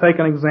 Let's take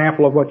an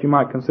example of what you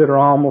might consider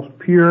almost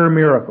pure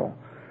miracle,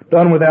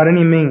 done without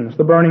any means,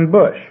 the burning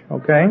bush,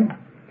 okay?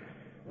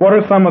 What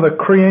are some of the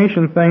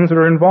creation things that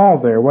are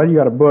involved there? Well, you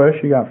got a bush,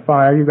 you got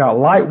fire, you got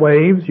light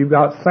waves, you've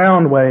got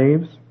sound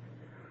waves.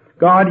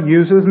 God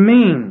uses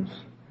means.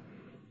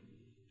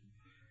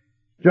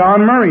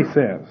 John Murray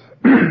says,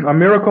 a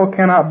miracle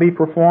cannot be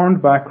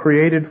performed by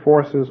created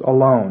forces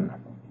alone.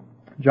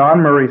 John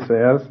Murray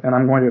says, and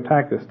I'm going to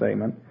attack this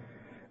statement,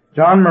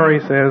 John Murray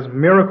says,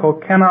 miracle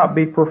cannot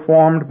be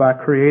performed by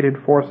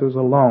created forces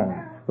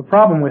alone. The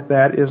problem with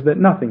that is that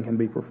nothing can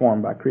be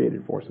performed by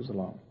created forces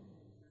alone.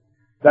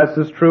 That's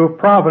as true of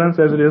providence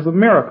as it is of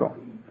miracle.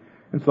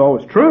 And so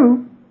it's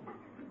true.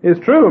 It's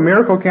true, a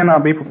miracle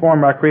cannot be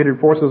performed by created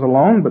forces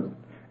alone, but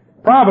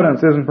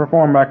providence isn't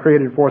performed by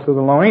created forces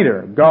alone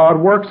either. God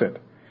works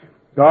it.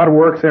 God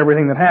works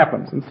everything that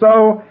happens. And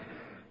so,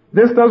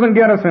 this doesn't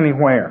get us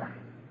anywhere.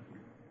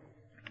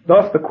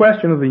 Thus, the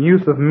question of the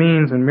use of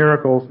means in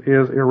miracles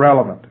is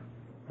irrelevant.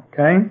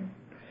 Okay?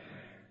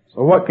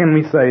 So what can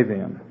we say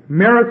then?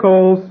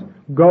 Miracles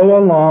go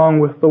along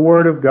with the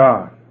Word of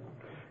God.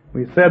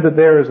 We said that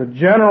there is a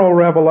general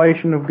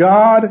revelation of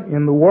God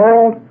in the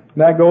world.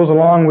 That goes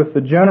along with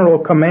the general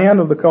command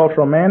of the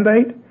cultural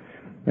mandate.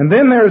 And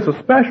then there is a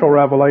special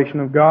revelation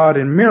of God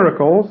in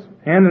miracles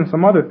and in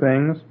some other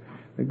things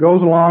It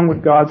goes along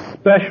with God's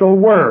special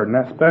word, and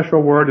that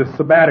special word is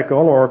sabbatical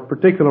or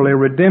particularly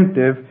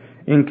redemptive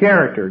in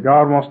character.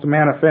 God wants to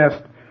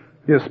manifest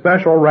His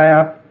special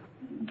wrath,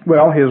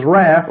 His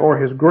wrath or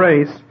His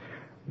grace.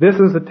 This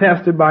is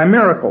attested by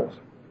miracles.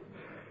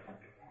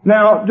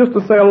 Now, just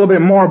to say a little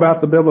bit more about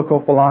the biblical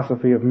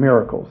philosophy of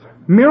miracles.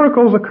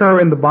 Miracles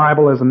occur in the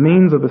Bible as a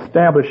means of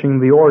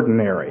establishing the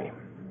ordinary.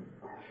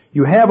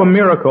 You have a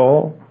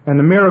miracle, and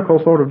the miracle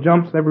sort of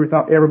jumps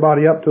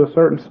everybody up to a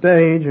certain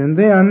stage, and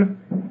then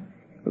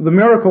the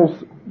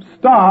miracles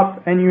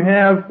stop, and you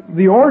have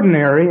the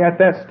ordinary at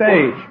that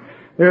stage.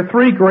 There are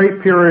three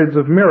great periods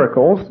of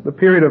miracles: the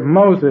period of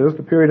Moses,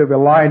 the period of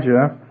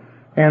Elijah,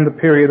 and the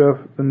period of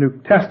the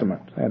New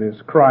Testament, that is,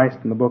 Christ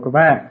and the book of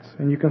Acts.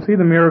 And you can see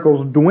the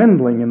miracles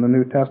dwindling in the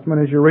New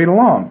Testament as you read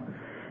along.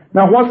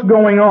 Now, what's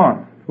going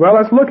on? Well,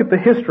 let's look at the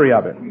history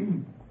of it.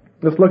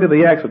 Let's look at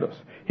the Exodus.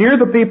 Here are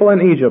the people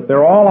in Egypt.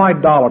 They're all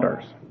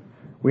idolaters.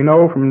 We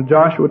know from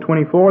Joshua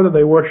 24 that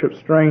they worshiped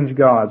strange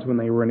gods when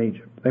they were in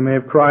Egypt. They may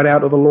have cried out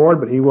to the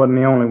Lord, but He wasn't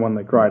the only one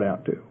they cried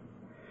out to.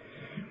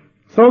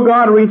 So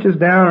God reaches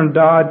down and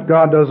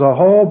God does a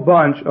whole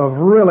bunch of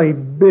really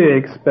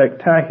big,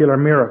 spectacular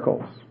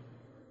miracles.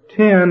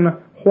 10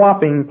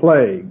 whopping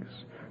plagues.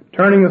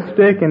 Turning a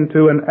stick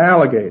into an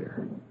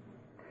alligator.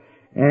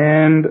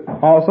 And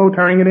also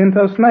turning it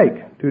into a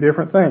snake. 2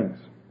 different things,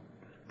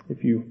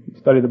 if you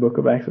study the book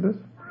of Exodus.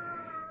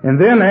 And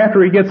then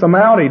after He gets them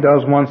out, He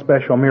does one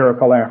special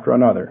miracle after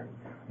another.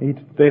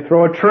 They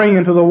throw a tree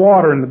into the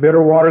water and the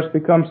bitter waters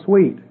become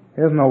sweet.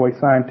 There's no way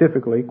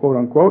scientifically, quote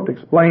unquote, to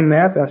explain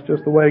that. That's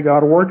just the way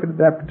God worked it at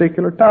that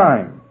particular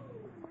time.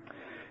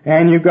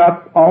 And you've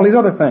got all these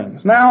other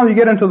things. Now you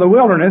get into the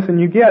wilderness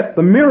and you get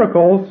the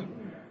miracles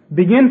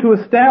begin to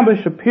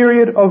establish a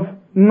period of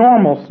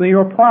normalcy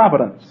or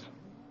providence.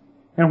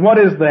 And what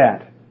is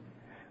that?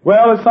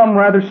 Well, it's something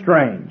rather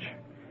strange.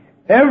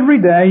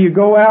 Every day you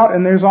go out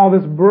and there's all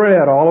this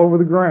bread all over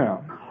the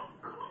ground.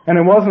 And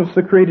it wasn't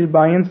secreted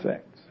by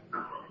insects.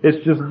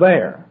 It's just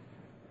there.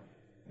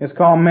 It's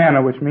called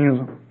manna, which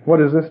means, what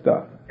is this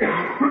stuff?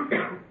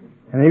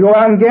 And you go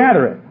out and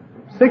gather it.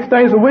 6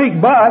 days a week,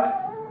 but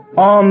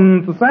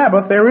on the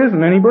Sabbath there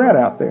isn't any bread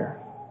out there.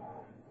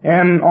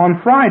 And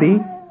on Friday,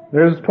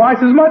 there's twice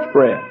as much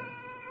bread.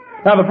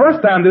 Now the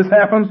first time this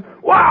happens,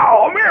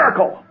 wow, a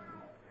miracle!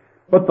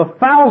 But the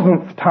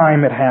 1,000th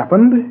time it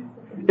happened,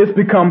 it's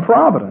become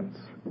providence.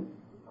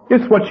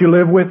 It's what you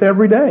live with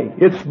every day.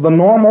 It's the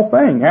normal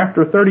thing.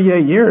 After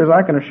 38 years,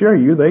 I can assure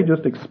you, they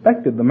just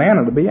expected the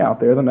manna to be out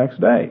there the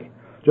next day.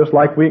 Just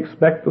like we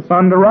expect the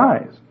sun to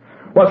rise.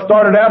 What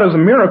started out as a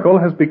miracle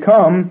has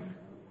become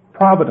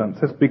providence.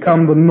 Has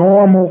become the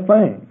normal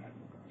thing.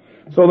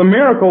 So the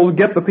miracles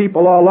get the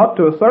people all up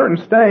to a certain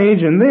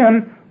stage, and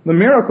then the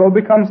miracle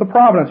becomes the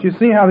providence. You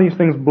see how these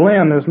things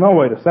blend. There's no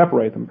way to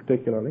separate them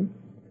particularly.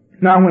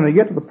 Now when they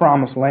get to the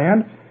promised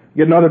land,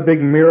 get another big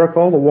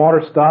miracle, the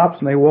water stops,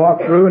 and they walk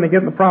through, and they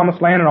get in the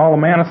promised land, and all the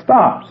manna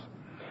stops.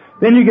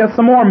 Then you get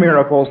some more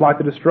miracles, like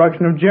the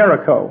destruction of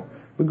Jericho.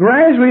 But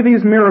gradually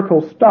these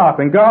miracles stop,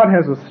 and God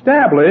has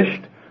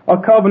established a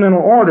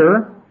covenantal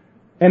order,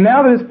 and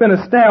now that it's been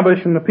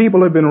established and the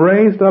people have been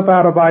raised up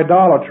out of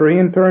idolatry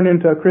and turned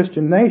into a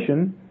Christian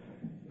nation,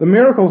 the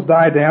miracles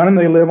die down and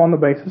they live on the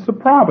basis of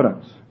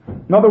providence.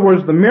 In other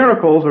words, the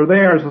miracles are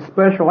there as a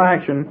special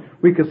action,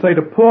 we could say,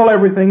 to pull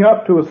everything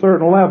up to a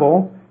certain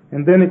level,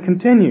 and then it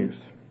continues.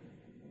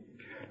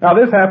 Now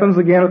this happens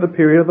again at the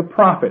period of the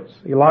prophets,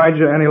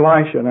 Elijah and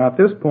Elisha. Now at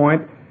this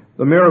point,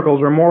 the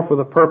miracles are more for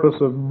the purpose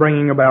of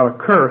bringing about a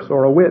curse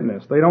or a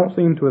witness. They don't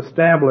seem to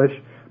establish.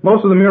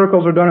 Most of the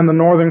miracles are done in the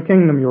northern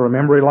kingdom, you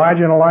remember.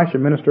 Elijah and Elisha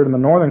ministered in the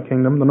northern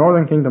kingdom. The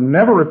northern kingdom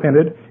never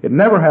repented. It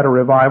never had a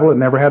revival. It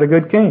never had a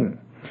good king.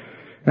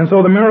 And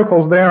so the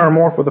miracles there are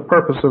more for the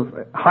purpose of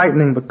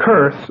heightening the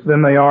curse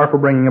than they are for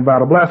bringing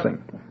about a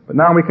blessing. But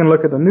now we can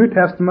look at the New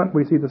Testament.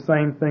 We see the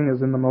same thing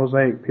as in the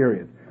Mosaic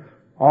period.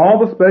 All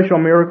the special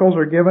miracles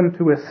are given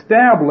to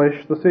establish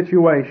the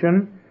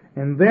situation,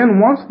 and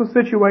then once the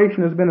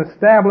situation has been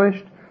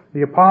established,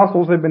 the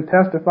apostles have been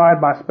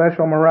testified by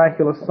special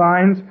miraculous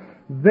signs,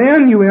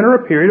 then you enter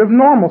a period of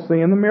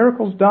normalcy and the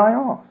miracles die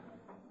off.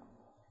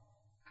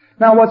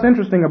 Now what's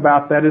interesting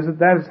about that is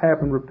that has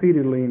happened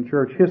repeatedly in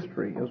church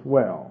history as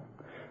well.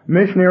 A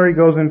missionary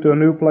goes into a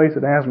new place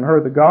that hasn't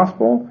heard the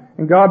gospel,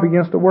 and God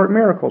begins to work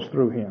miracles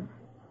through him.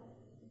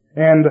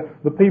 And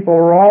the people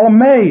are all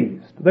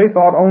amazed. They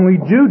thought only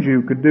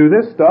Juju could do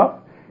this stuff.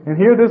 And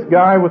here this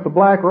guy with the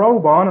black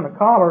robe on and a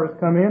collar has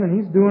come in and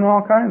he's doing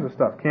all kinds of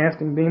stuff.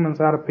 Casting demons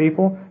out of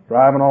people,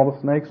 driving all the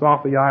snakes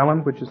off the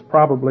island, which is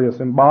probably a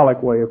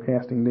symbolic way of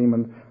casting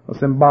demons, a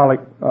symbolic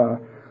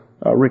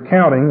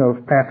recounting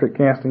of Patrick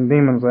casting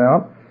demons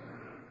out.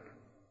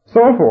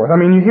 So forth. I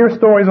mean, you hear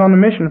stories on the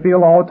mission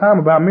field all the time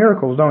about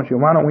miracles, don't you?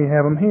 Why don't we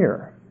have them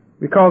here?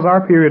 Because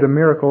our period of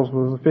miracles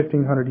was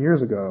 1,500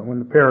 years ago, when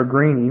the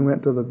Peregrini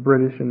went to the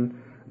British and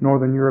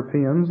Northern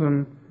Europeans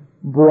and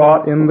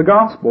brought in the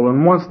gospel.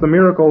 And once the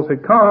miracles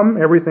had come,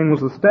 everything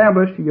was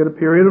established, you get a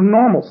period of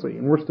normalcy,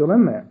 and we're still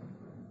in that.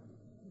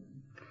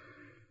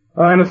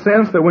 In a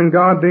sense that when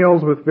God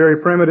deals with very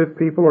primitive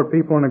people or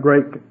people in a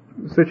great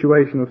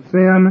situation of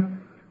sin,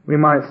 we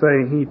might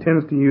say He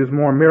tends to use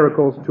more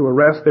miracles to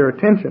arrest their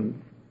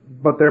attention.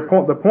 But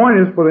the point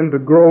is for them to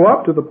grow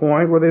up to the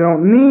point where they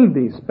don't need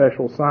these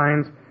special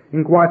signs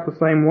in quite the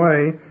same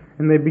way,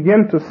 and they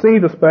begin to see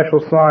the special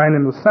sign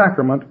in the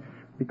sacrament,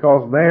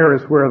 because there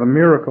is where the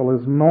miracle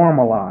is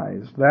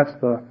normalized. That's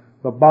the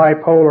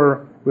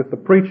bipolar with the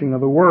preaching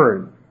of the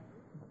Word.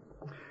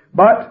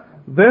 But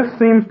this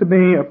seems to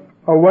be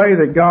a way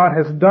that God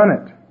has done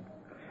it.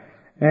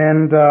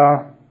 And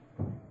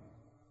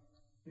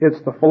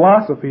it's the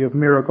philosophy of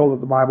miracle that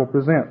the Bible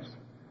presents.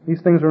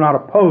 These things are not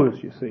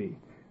opposed, you see.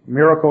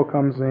 Miracle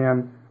comes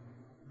in,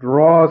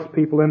 draws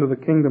people into the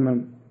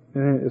kingdom,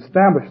 and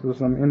establishes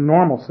them in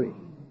normalcy.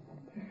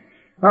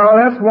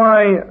 That's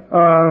why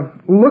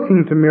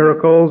looking to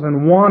miracles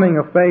and wanting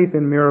a faith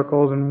in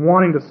miracles and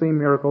wanting to see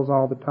miracles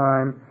all the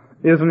time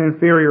is an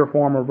inferior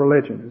form of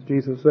religion. As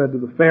Jesus said to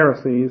the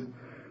Pharisees,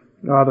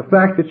 the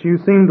fact that you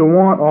seem to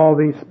want all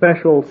these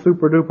special,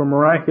 super-duper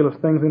miraculous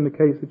things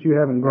indicates that you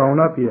haven't grown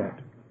up yet,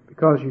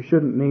 because you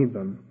shouldn't need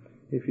them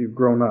if you've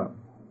grown up.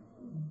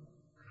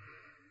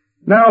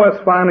 Now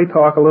let's finally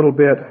talk a little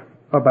bit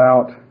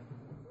about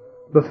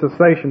the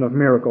cessation of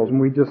miracles. And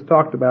we just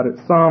talked about it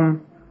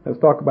some. Let's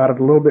talk about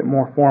it a little bit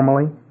more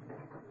formally.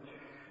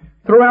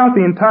 Throughout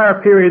the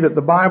entire period that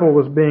the Bible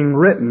was being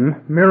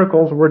written,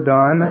 miracles were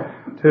done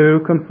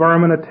to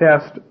confirm and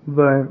attest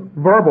the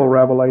verbal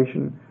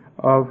revelation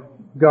of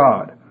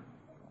God.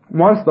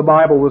 Once the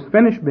Bible was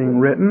finished being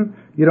written,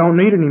 you don't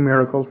need any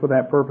miracles for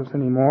that purpose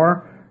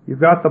anymore.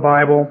 You've got the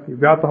Bible, you've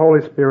got the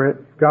Holy Spirit,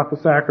 you've got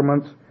the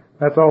sacraments.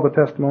 That's all the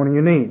testimony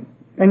you need.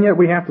 And yet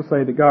we have to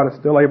say that God is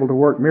still able to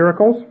work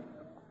miracles.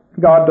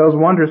 God does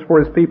wonders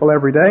for His people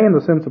every day in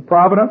the sense of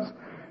providence.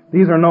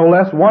 These are no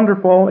less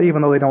wonderful,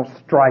 even though they don't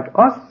strike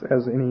us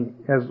as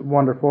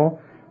wonderful,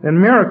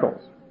 than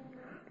miracles.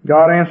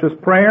 God answers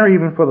prayer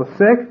even for the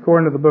sick,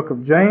 according to the book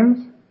of James.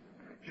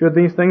 Should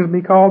these things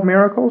be called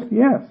miracles?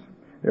 Yes.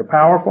 They're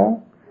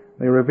powerful,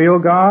 they reveal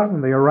God,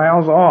 and they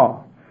arouse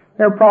awe.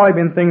 There have probably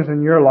been things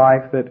in your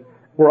life that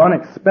were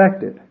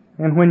unexpected,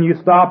 and when you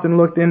stopped and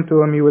looked into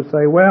them, you would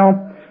say,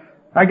 well,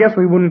 I guess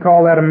we wouldn't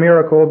call that a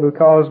miracle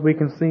because we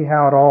can see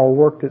how it all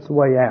worked its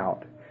way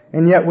out.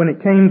 And yet when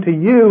it came to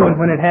you and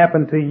when it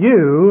happened to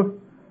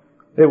you,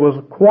 it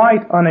was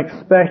quite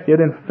unexpected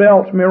and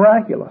felt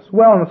miraculous.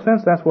 Well, in a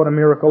sense, that's what a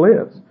miracle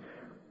is.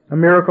 A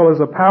miracle is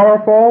a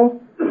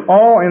powerful,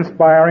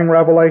 awe-inspiring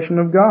revelation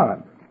of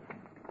God.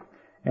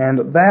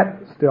 And that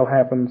still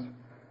happens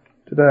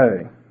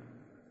today.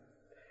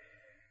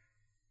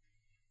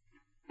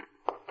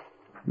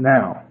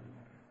 Now,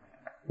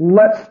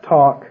 let's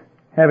talk,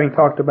 having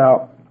talked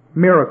about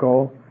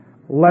miracle,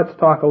 let's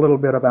talk a little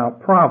bit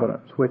about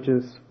providence, which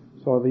is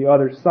sort of the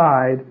other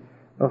side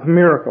of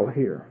miracle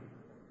here.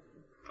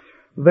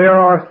 There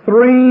are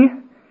three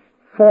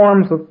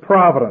forms of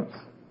providence,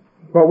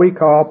 what we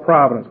call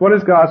providence. What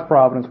is God's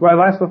providence? Well,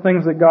 that's the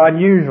things that God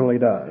usually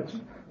does,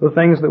 the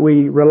things that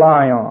we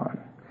rely on.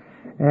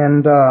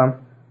 And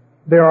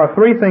there are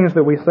three things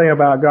that we say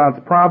about God's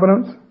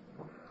providence.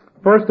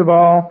 First of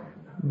all,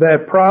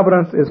 that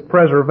providence is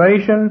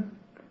preservation.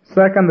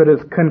 Second, that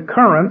it's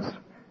concurrence.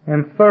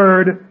 And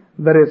third,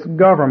 that it's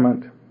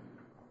government.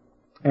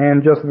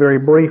 And just very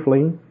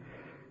briefly,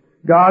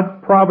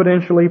 God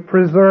providentially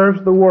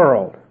preserves the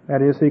world.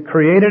 That is, He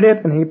created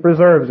it and He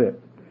preserves it.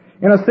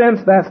 In a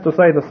sense, that's to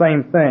say the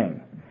same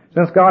thing.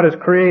 Since God is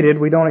created,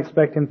 we don't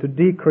expect Him to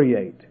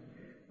decreate.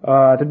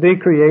 To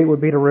decreate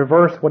would be to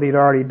reverse what He'd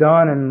already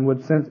done and would,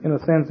 in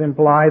a sense,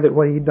 imply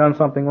that He'd done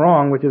something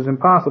wrong, which is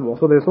impossible.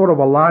 So there's sort of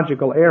a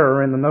logical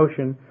error in the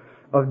notion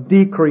of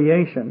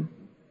decreation.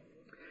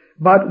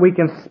 But we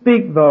can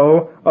speak,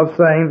 though, of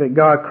saying that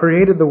God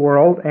created the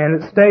world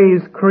and it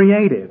stays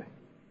created.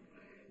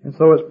 And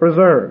so it's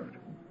preserved.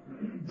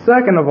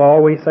 Second of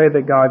all, we say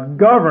that God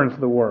governs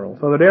the world,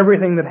 so that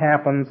everything that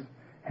happens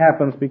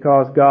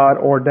because God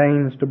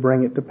ordains to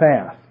bring it to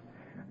pass.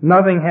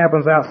 Nothing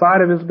happens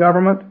outside of His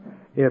government.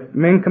 If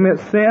men commit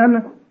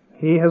sin,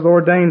 He has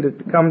ordained it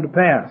to come to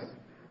pass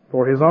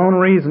for His own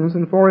reasons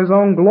and for His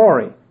own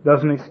glory.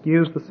 Doesn't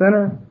excuse the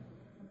sinner,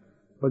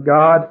 but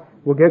God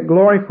will get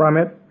glory from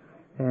it.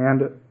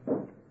 And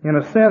in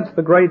a sense,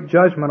 the great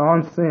judgment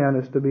on sin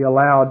is to be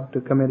allowed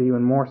to commit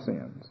even more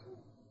sins.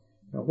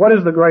 Now, what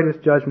is the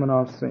greatest judgment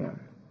on sin?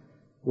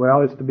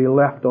 Well, it's to be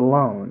left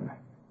alone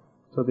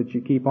so that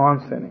you keep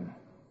on sinning.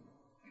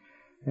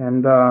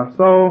 And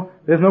so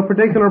there's no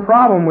particular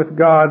problem with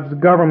God's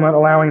government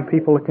allowing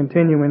people to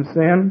continue in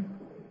sin.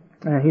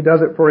 And He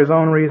does it for His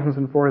own reasons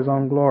and for His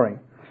own glory.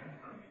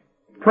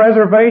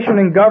 Preservation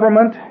and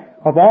government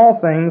of all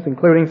things,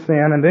 including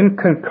sin, and then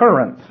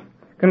concurrence.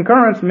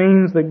 Concurrence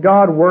means that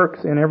God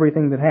works in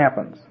everything that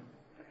happens.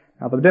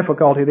 Now the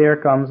difficulty there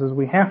comes is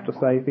we have to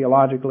say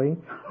theologically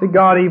that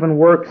God even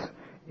works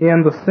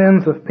in the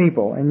sins of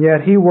people, and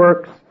yet He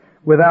works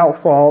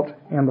without fault,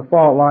 and the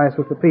fault lies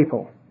with the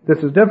people.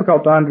 This is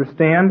difficult to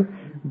understand,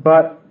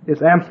 but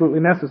it's absolutely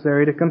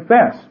necessary to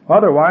confess.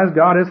 Otherwise,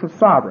 God isn't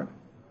sovereign.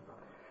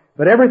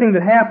 But everything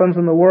that happens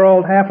in the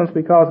world happens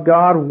because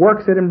God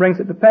works it and brings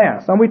it to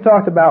pass. And we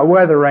talked about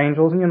weather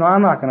angels, and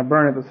I'm not going to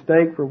burn at the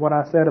stake for what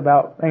I said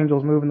about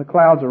angels moving the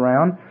clouds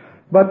around.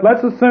 But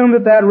let's assume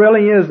that that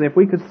really is. If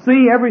we could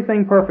see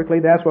everything perfectly,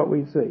 that's what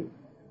we see.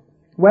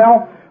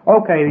 Well,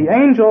 okay, the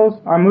angels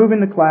are moving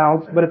the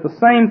clouds, but at the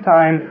same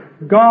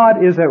time,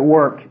 God is at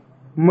work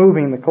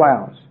moving the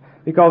clouds.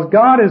 Because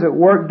God is at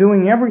work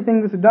doing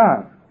everything that's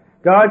done.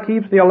 God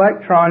keeps the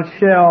electron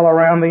shell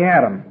around the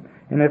atom.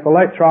 And if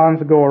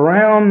electrons go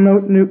around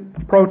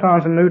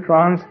protons and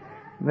neutrons,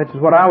 which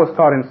is what I was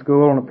taught in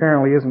school and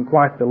apparently isn't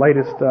quite the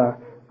latest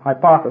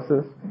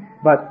hypothesis,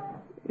 but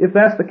if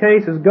that's the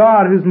case, it's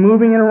God who's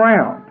moving it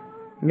around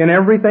in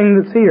everything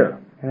that's here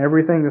and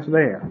everything that's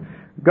there.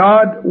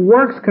 God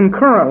works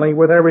concurrently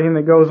with everything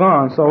that goes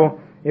on. So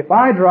if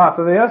I drop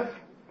this,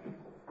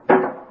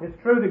 it's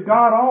true that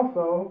God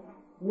also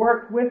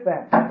worked with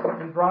that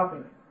in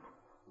dropping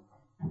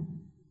it.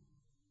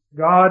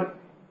 God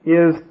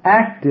is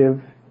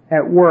active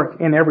at work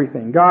in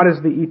everything. God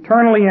is the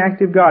eternally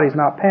active God. He's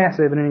not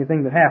passive in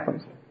anything that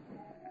happens.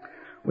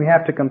 We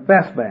have to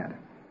confess that.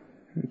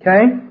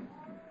 Okay?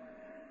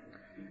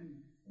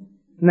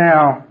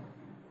 Now,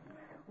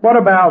 what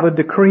about the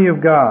decree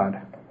of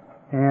God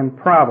and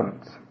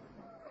providence?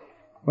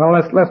 Well,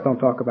 let's don't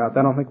talk about that.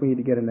 I don't think we need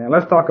to get into that.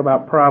 Let's talk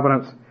about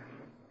providence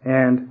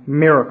and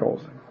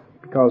miracles,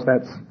 because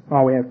that's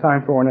all we have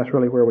time for, and that's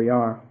really where we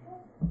are.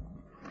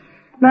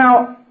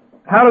 Now,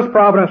 how does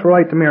providence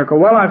relate to miracle?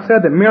 Well, I've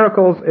said that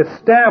miracles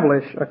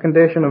establish a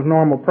condition of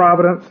normal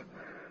providence.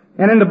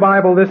 And in the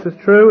Bible this is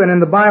true. And in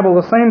the Bible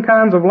the same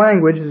kinds of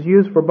language is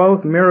used for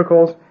both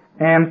miracles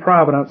and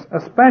providence,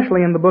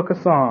 especially in the book of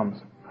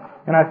Psalms.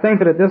 And I think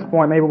that at this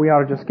point maybe we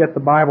ought to just get the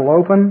Bible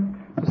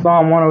open to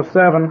Psalm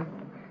 107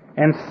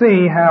 and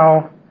see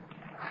how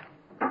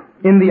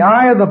in the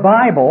eye of the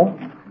Bible,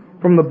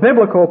 from the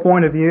biblical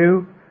point of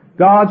view,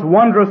 God's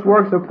wondrous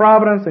works of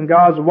providence and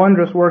God's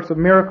wondrous works of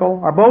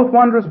miracle are both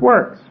wondrous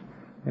works,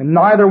 and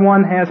neither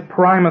one has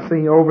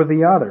primacy over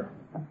the other.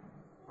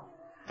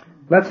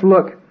 Let's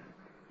look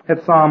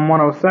at Psalm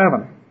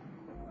 107.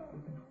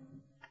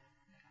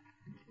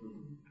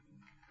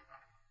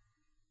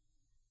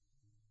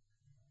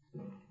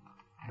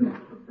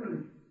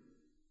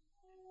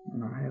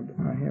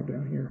 I have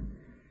down here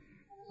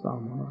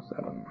Psalm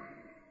 107.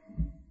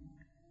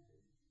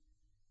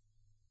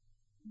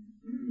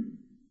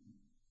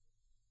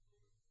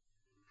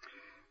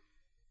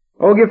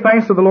 Oh, give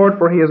thanks to the Lord,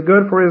 for He is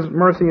good, for His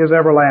mercy is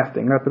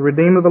everlasting. Let the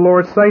redeemed of the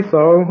Lord say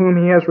so, whom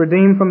He has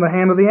redeemed from the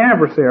hand of the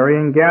adversary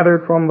and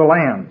gathered from the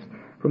lands,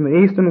 from the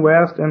east and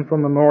west, and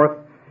from the north,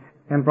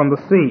 and from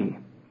the sea.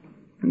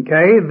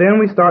 Okay, then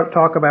we start to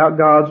talk about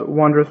God's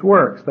wondrous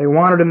works. They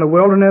wandered in the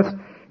wilderness,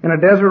 in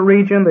a desert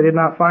region. They did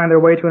not find their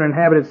way to an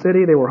inhabited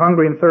city. They were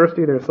hungry and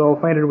thirsty. Their soul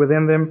fainted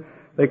within them.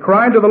 They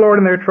cried to the Lord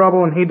in their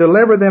trouble, and He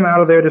delivered them out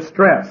of their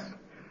distress.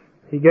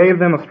 He gave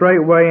them a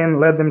straight way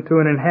and led them to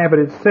an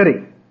inhabited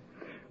city.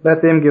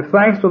 Let them give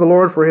thanks to the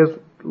Lord for His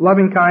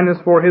loving kindness,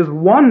 for His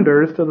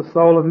wonders to the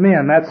soul of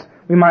men.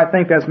 We might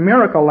think that's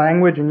miracle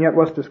language, and yet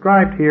what's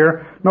described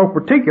here, no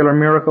particular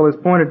miracle is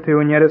pointed to,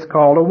 and yet it's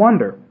called a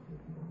wonder.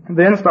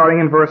 Then,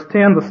 starting in verse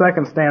 10, the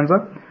second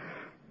stanza,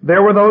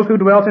 there were those who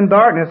dwelt in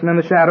darkness and in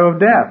the shadow of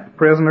death,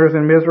 prisoners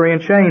in misery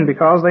and shame,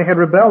 because they had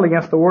rebelled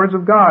against the words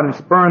of God and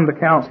spurned the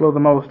counsel of the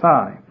Most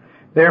High.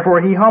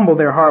 Therefore He humbled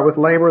their heart with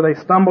labor. They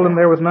stumbled, and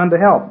there was none to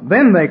help.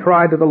 Then they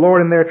cried to the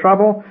Lord in their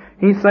trouble.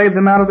 He saved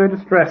them out of their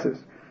distresses.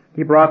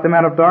 He brought them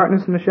out of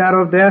darkness and the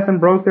shadow of death and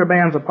broke their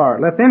bands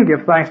apart. Let them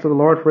give thanks to the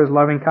Lord for His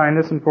loving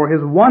kindness and for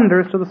His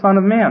wonders to the Son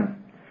of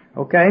Men.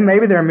 Okay,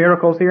 maybe there are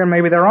miracles here and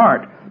maybe there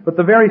aren't. But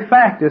the very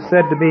fact is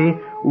said to be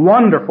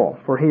wonderful,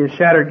 for He has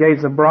shattered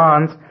gates of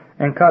bronze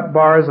and cut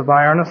bars of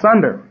iron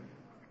asunder.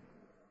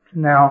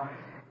 Now,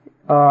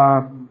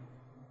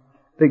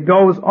 it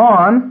goes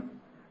on,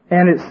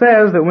 and it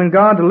says that when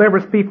God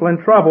delivers people in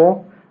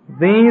trouble,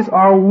 these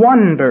are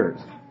wonders.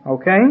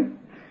 Okay?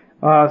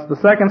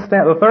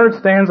 The third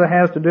stanza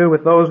has to do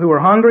with those who are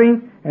hungry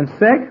and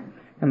sick,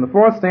 and the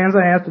fourth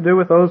stanza has to do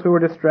with those who are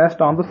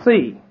distressed on the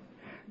sea.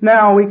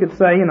 Now, we could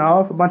say,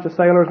 if a bunch of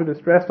sailors are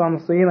distressed on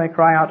the sea and they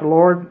cry out to the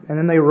Lord, and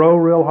then they row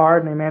real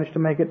hard and they manage to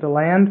make it to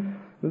land,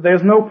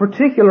 there's no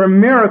particular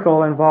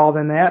miracle involved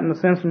in that in the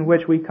sense in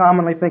which we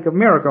commonly think of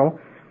miracle,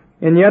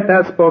 and yet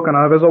that's spoken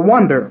of as a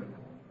wonder.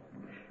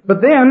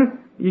 But then,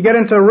 you get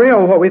into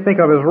what we think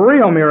of as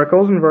real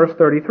miracles in verse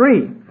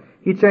 33.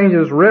 He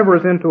changes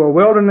rivers into a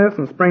wilderness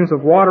and springs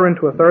of water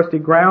into a thirsty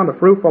ground, a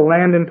fruitful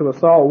land into a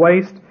salt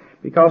waste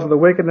because of the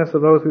wickedness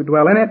of those who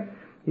dwell in it.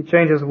 He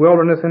changes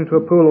wilderness into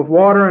a pool of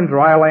water and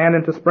dry land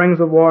into springs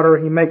of water.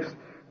 He makes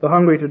the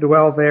hungry to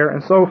dwell there,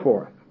 and so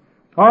forth.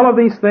 All of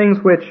these things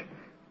which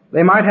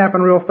they might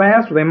happen real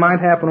fast or they might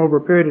happen over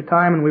a period of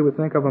time and we would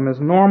think of them as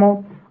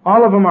normal,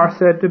 all of them are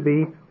said to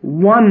be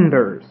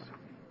wonders.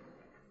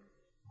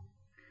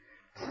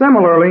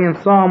 Similarly,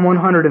 in Psalm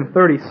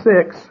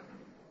 136,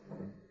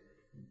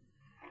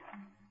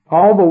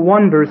 all the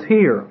wonders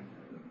here.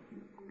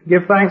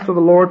 Give thanks to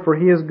the Lord, for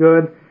He is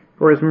good,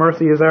 for His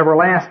mercy is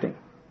everlasting.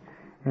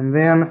 And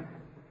then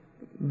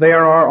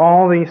there are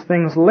all these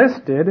things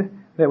listed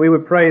that we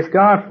would praise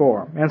God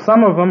for. And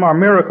some of them are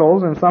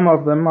miracles, and some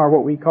of them are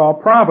what we call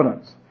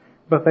providence.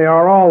 But they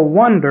are all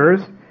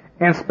wonders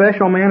and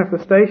special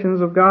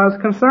manifestations of God's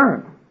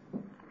concern.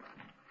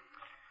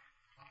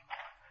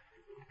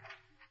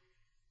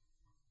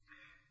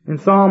 In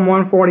Psalm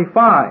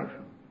 145,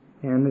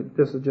 and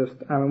this is just,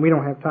 we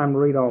don't have time to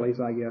read all these,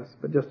 I guess,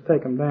 but just to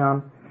take them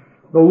down.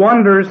 The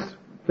wonders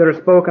that are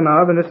spoken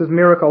of, and this is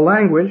miracle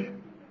language,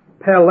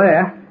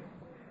 Peleh,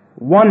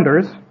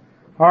 wonders,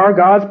 are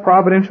God's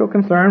providential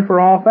concern for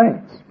all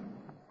things.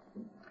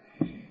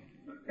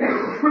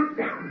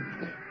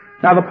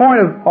 Now the point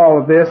of all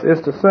of this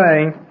is to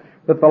say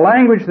that the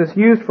language that's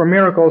used for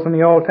miracles in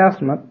the Old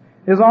Testament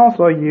is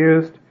also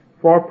used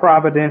for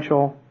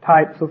providential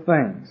types of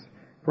things.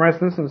 For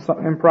instance,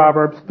 in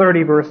Proverbs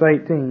 30 verse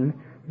 18,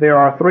 there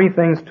are three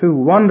things too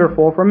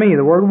wonderful for me.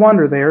 The word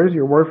wonder there is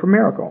your word for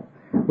miracle,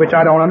 which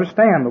I don't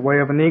understand. The way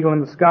of an eagle in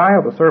the sky,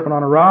 of a serpent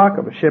on a rock,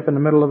 of a ship in the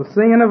middle of the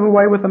sea, and of the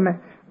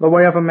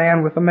way of a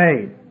man with a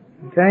maid.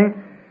 Okay?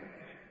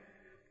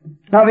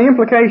 Now the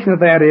implication of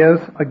that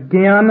is,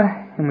 again,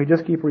 and we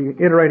just keep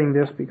reiterating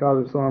this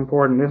because it's so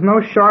important, there's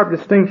no sharp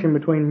distinction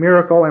between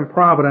miracle and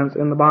providence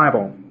in the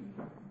Bible.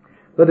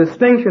 The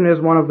distinction is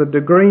one of the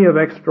degree of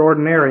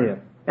extraordinariness.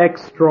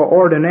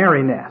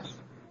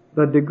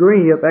 The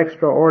degree of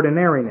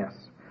extraordinariness.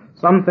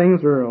 Some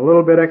things are a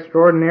little bit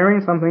extraordinary,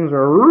 and some things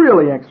are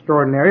really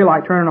extraordinary,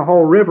 like turning a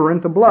whole river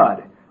into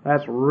blood.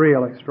 That's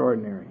real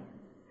extraordinary.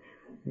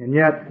 And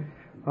yet,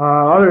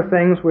 other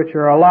things which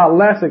are a lot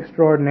less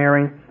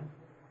extraordinary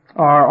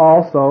are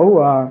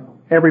also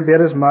every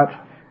bit as much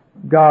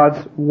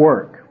God's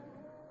work.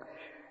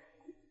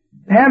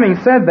 Having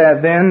said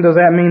that, then, does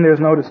that mean there's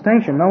no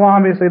distinction? No,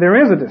 obviously there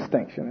is a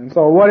distinction. And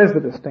so what is the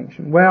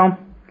distinction? Well,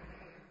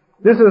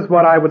 this is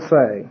what I would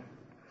say.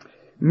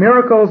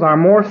 Miracles are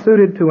more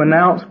suited to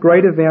announce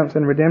great events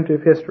in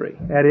redemptive history.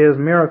 That is,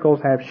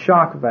 miracles have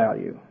shock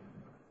value.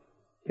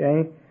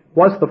 Okay?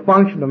 What's the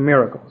function of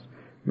miracles?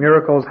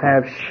 Miracles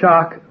have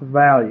shock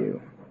value.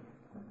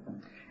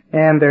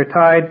 And they're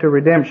tied to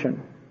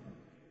redemption.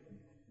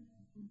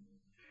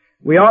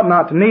 We ought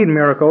not to need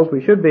miracles.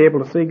 We should be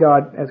able to see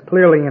God as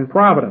clearly in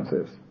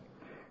providences.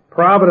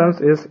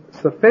 Providence is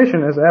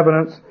sufficient as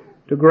evidence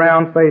to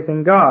ground faith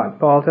in God.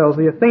 Paul tells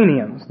the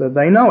Athenians that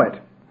they know it.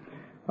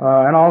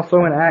 And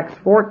also in Acts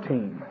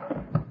 14.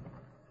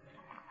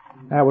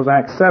 That was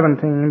Acts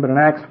 17, but in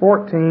Acts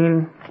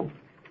 14,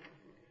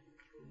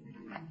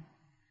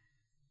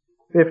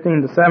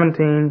 15 to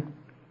 17,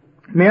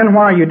 men,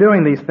 while you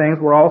doing these things,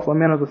 were also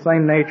men of the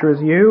same nature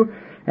as you,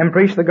 and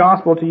preached the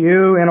gospel to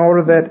you in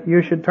order that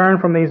you should turn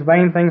from these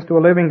vain things to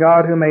a living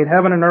God who made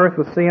heaven and earth,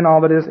 the sea, and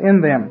all that is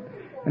in them.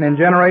 And in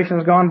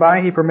generations gone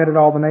by, he permitted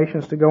all the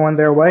nations to go in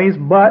their ways,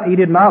 but he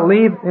did not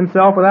leave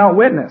himself without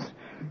witness,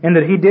 in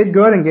that he did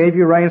good and gave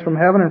you rains from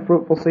heaven and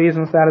fruitful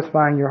seasons,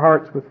 satisfying your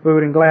hearts with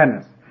food and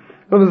gladness.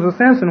 So there's a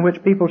sense in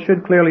which people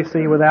should clearly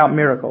see without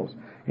miracles,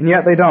 and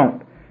yet they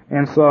don't.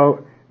 And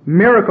so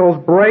miracles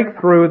break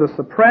through the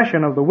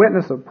suppression of the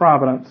witness of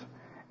providence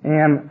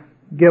and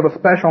give a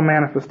special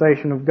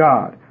manifestation of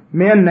God.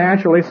 Men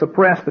naturally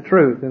suppress the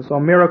truth, and so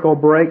miracle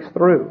breaks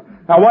through.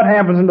 Now what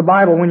happens in the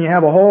Bible when you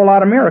have a whole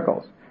lot of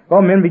miracles?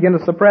 Well, men begin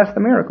to suppress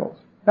the miracles.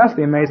 That's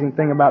the amazing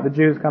thing about the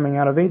Jews coming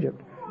out of Egypt.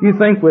 You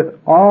think with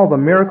all the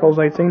miracles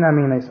they'd seen,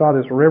 they saw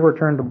this river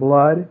turn to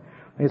blood,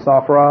 they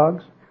saw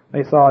frogs,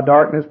 they saw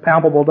darkness,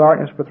 palpable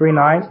darkness for 3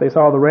 nights, they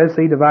saw the Red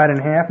Sea divided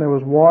in half, and there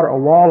was water, a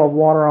wall of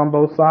water on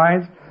both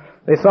sides.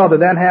 They saw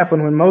that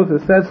happened when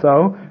Moses said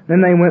so.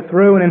 Then they went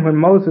through, and then when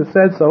Moses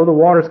said so, the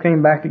waters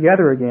came back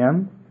together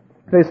again.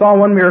 They saw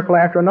one miracle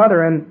after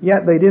another, and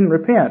yet they didn't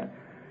repent.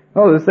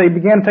 Notice they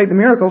began to take the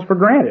miracles for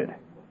granted.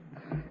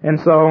 And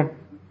so,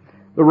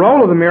 the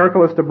role of the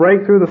miracle is to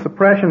break through the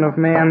suppression of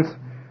man's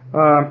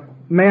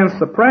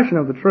suppression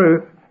of the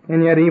truth,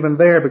 and yet even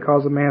there,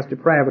 because of man's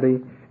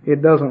depravity,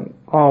 it doesn't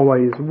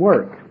always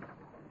work.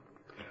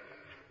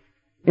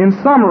 In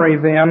summary,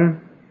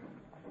 then,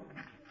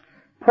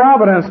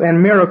 providence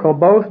and miracle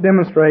both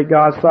demonstrate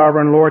God's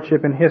sovereign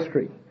lordship in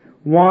history.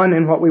 One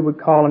in what we would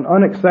call an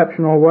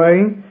unexceptional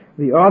way,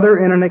 the other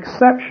in an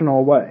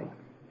exceptional way.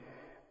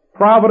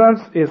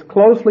 Providence is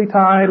closely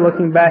tied,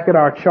 looking back at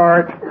our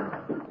chart,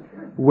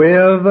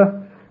 with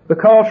the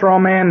cultural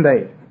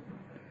mandate.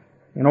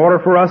 In order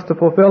for us to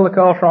fulfill the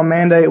cultural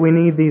mandate, we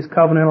need these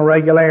covenantal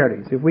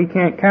regularities. If we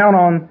can't count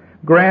on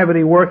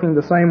gravity working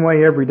the same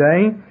way every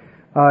day,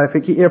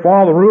 if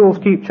all the rules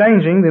keep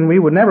changing, then we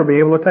would never be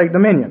able to take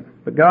dominion.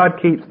 But God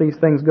keeps these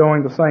things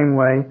going the same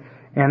way,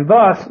 and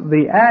thus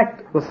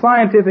the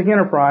scientific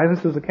enterprise,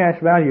 this is the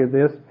cash value of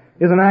this,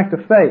 is an act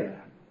of faith.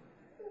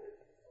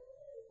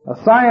 A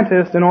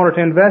scientist, in order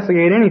to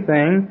investigate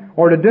anything,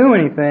 or to do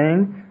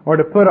anything, or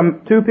to put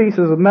 2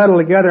 pieces of metal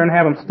together and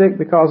have them stick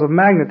because of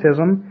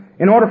magnetism,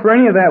 in order for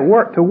any of that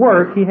work to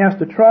work, he has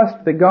to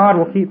trust that God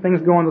will keep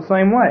things going the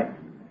same way.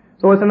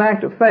 So it's an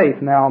act of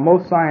faith. Now,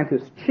 most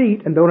scientists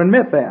cheat and don't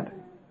admit that.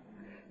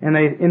 And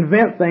they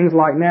invent things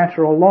like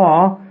natural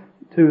law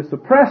to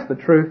suppress the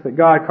truth that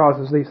God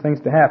causes these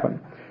things to happen.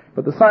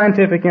 But the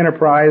scientific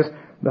enterprise,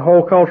 the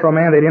whole cultural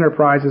mandate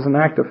enterprise, is an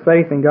act of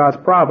faith in God's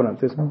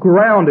providence. It's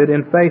grounded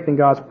in faith in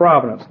God's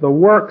providence. The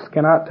works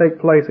cannot take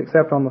place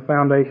except on the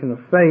foundation of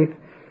faith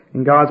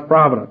in God's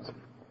providence.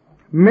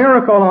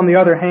 Miracle, on the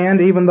other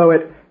hand, even though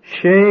it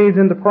shades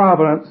into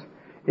providence,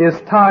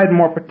 is tied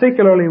more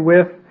particularly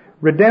with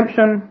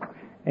redemption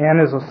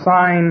and is a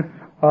sign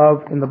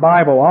of, in the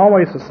Bible,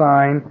 always a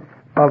sign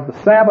of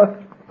the Sabbath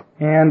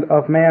and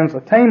of man's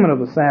attainment of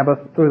the Sabbath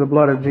through the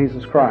blood of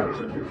Jesus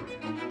Christ.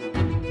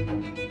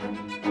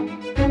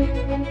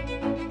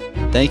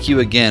 Thank you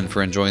again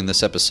for enjoying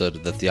this episode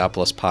of the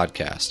Theopolis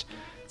Podcast.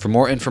 For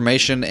more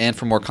information and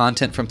for more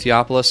content from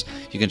Theopolis,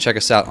 you can check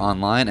us out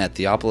online at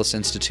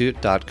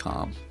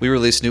theopolisinstitute.com. We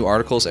release new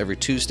articles every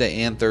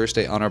Tuesday and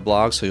Thursday on our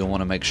blog, so you'll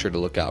want to make sure to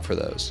look out for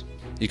those.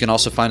 You can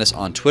also find us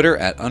on Twitter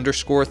at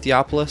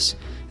 _Theopolis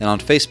and on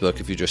Facebook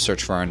if you just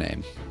search for our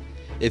name.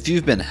 If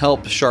you've been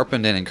helped,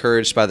 sharpened, and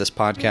encouraged by this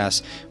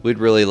podcast, we'd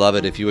really love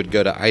it if you would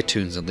go to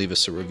iTunes and leave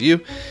us a review.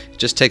 It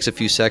just takes a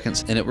few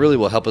seconds, and it really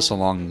will help us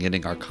along in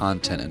getting our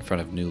content in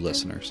front of new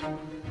listeners.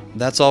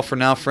 That's all for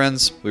now,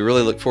 friends. We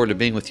really look forward to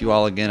being with you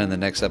all again in the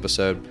next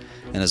episode.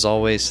 And as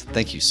always,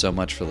 thank you so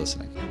much for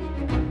listening.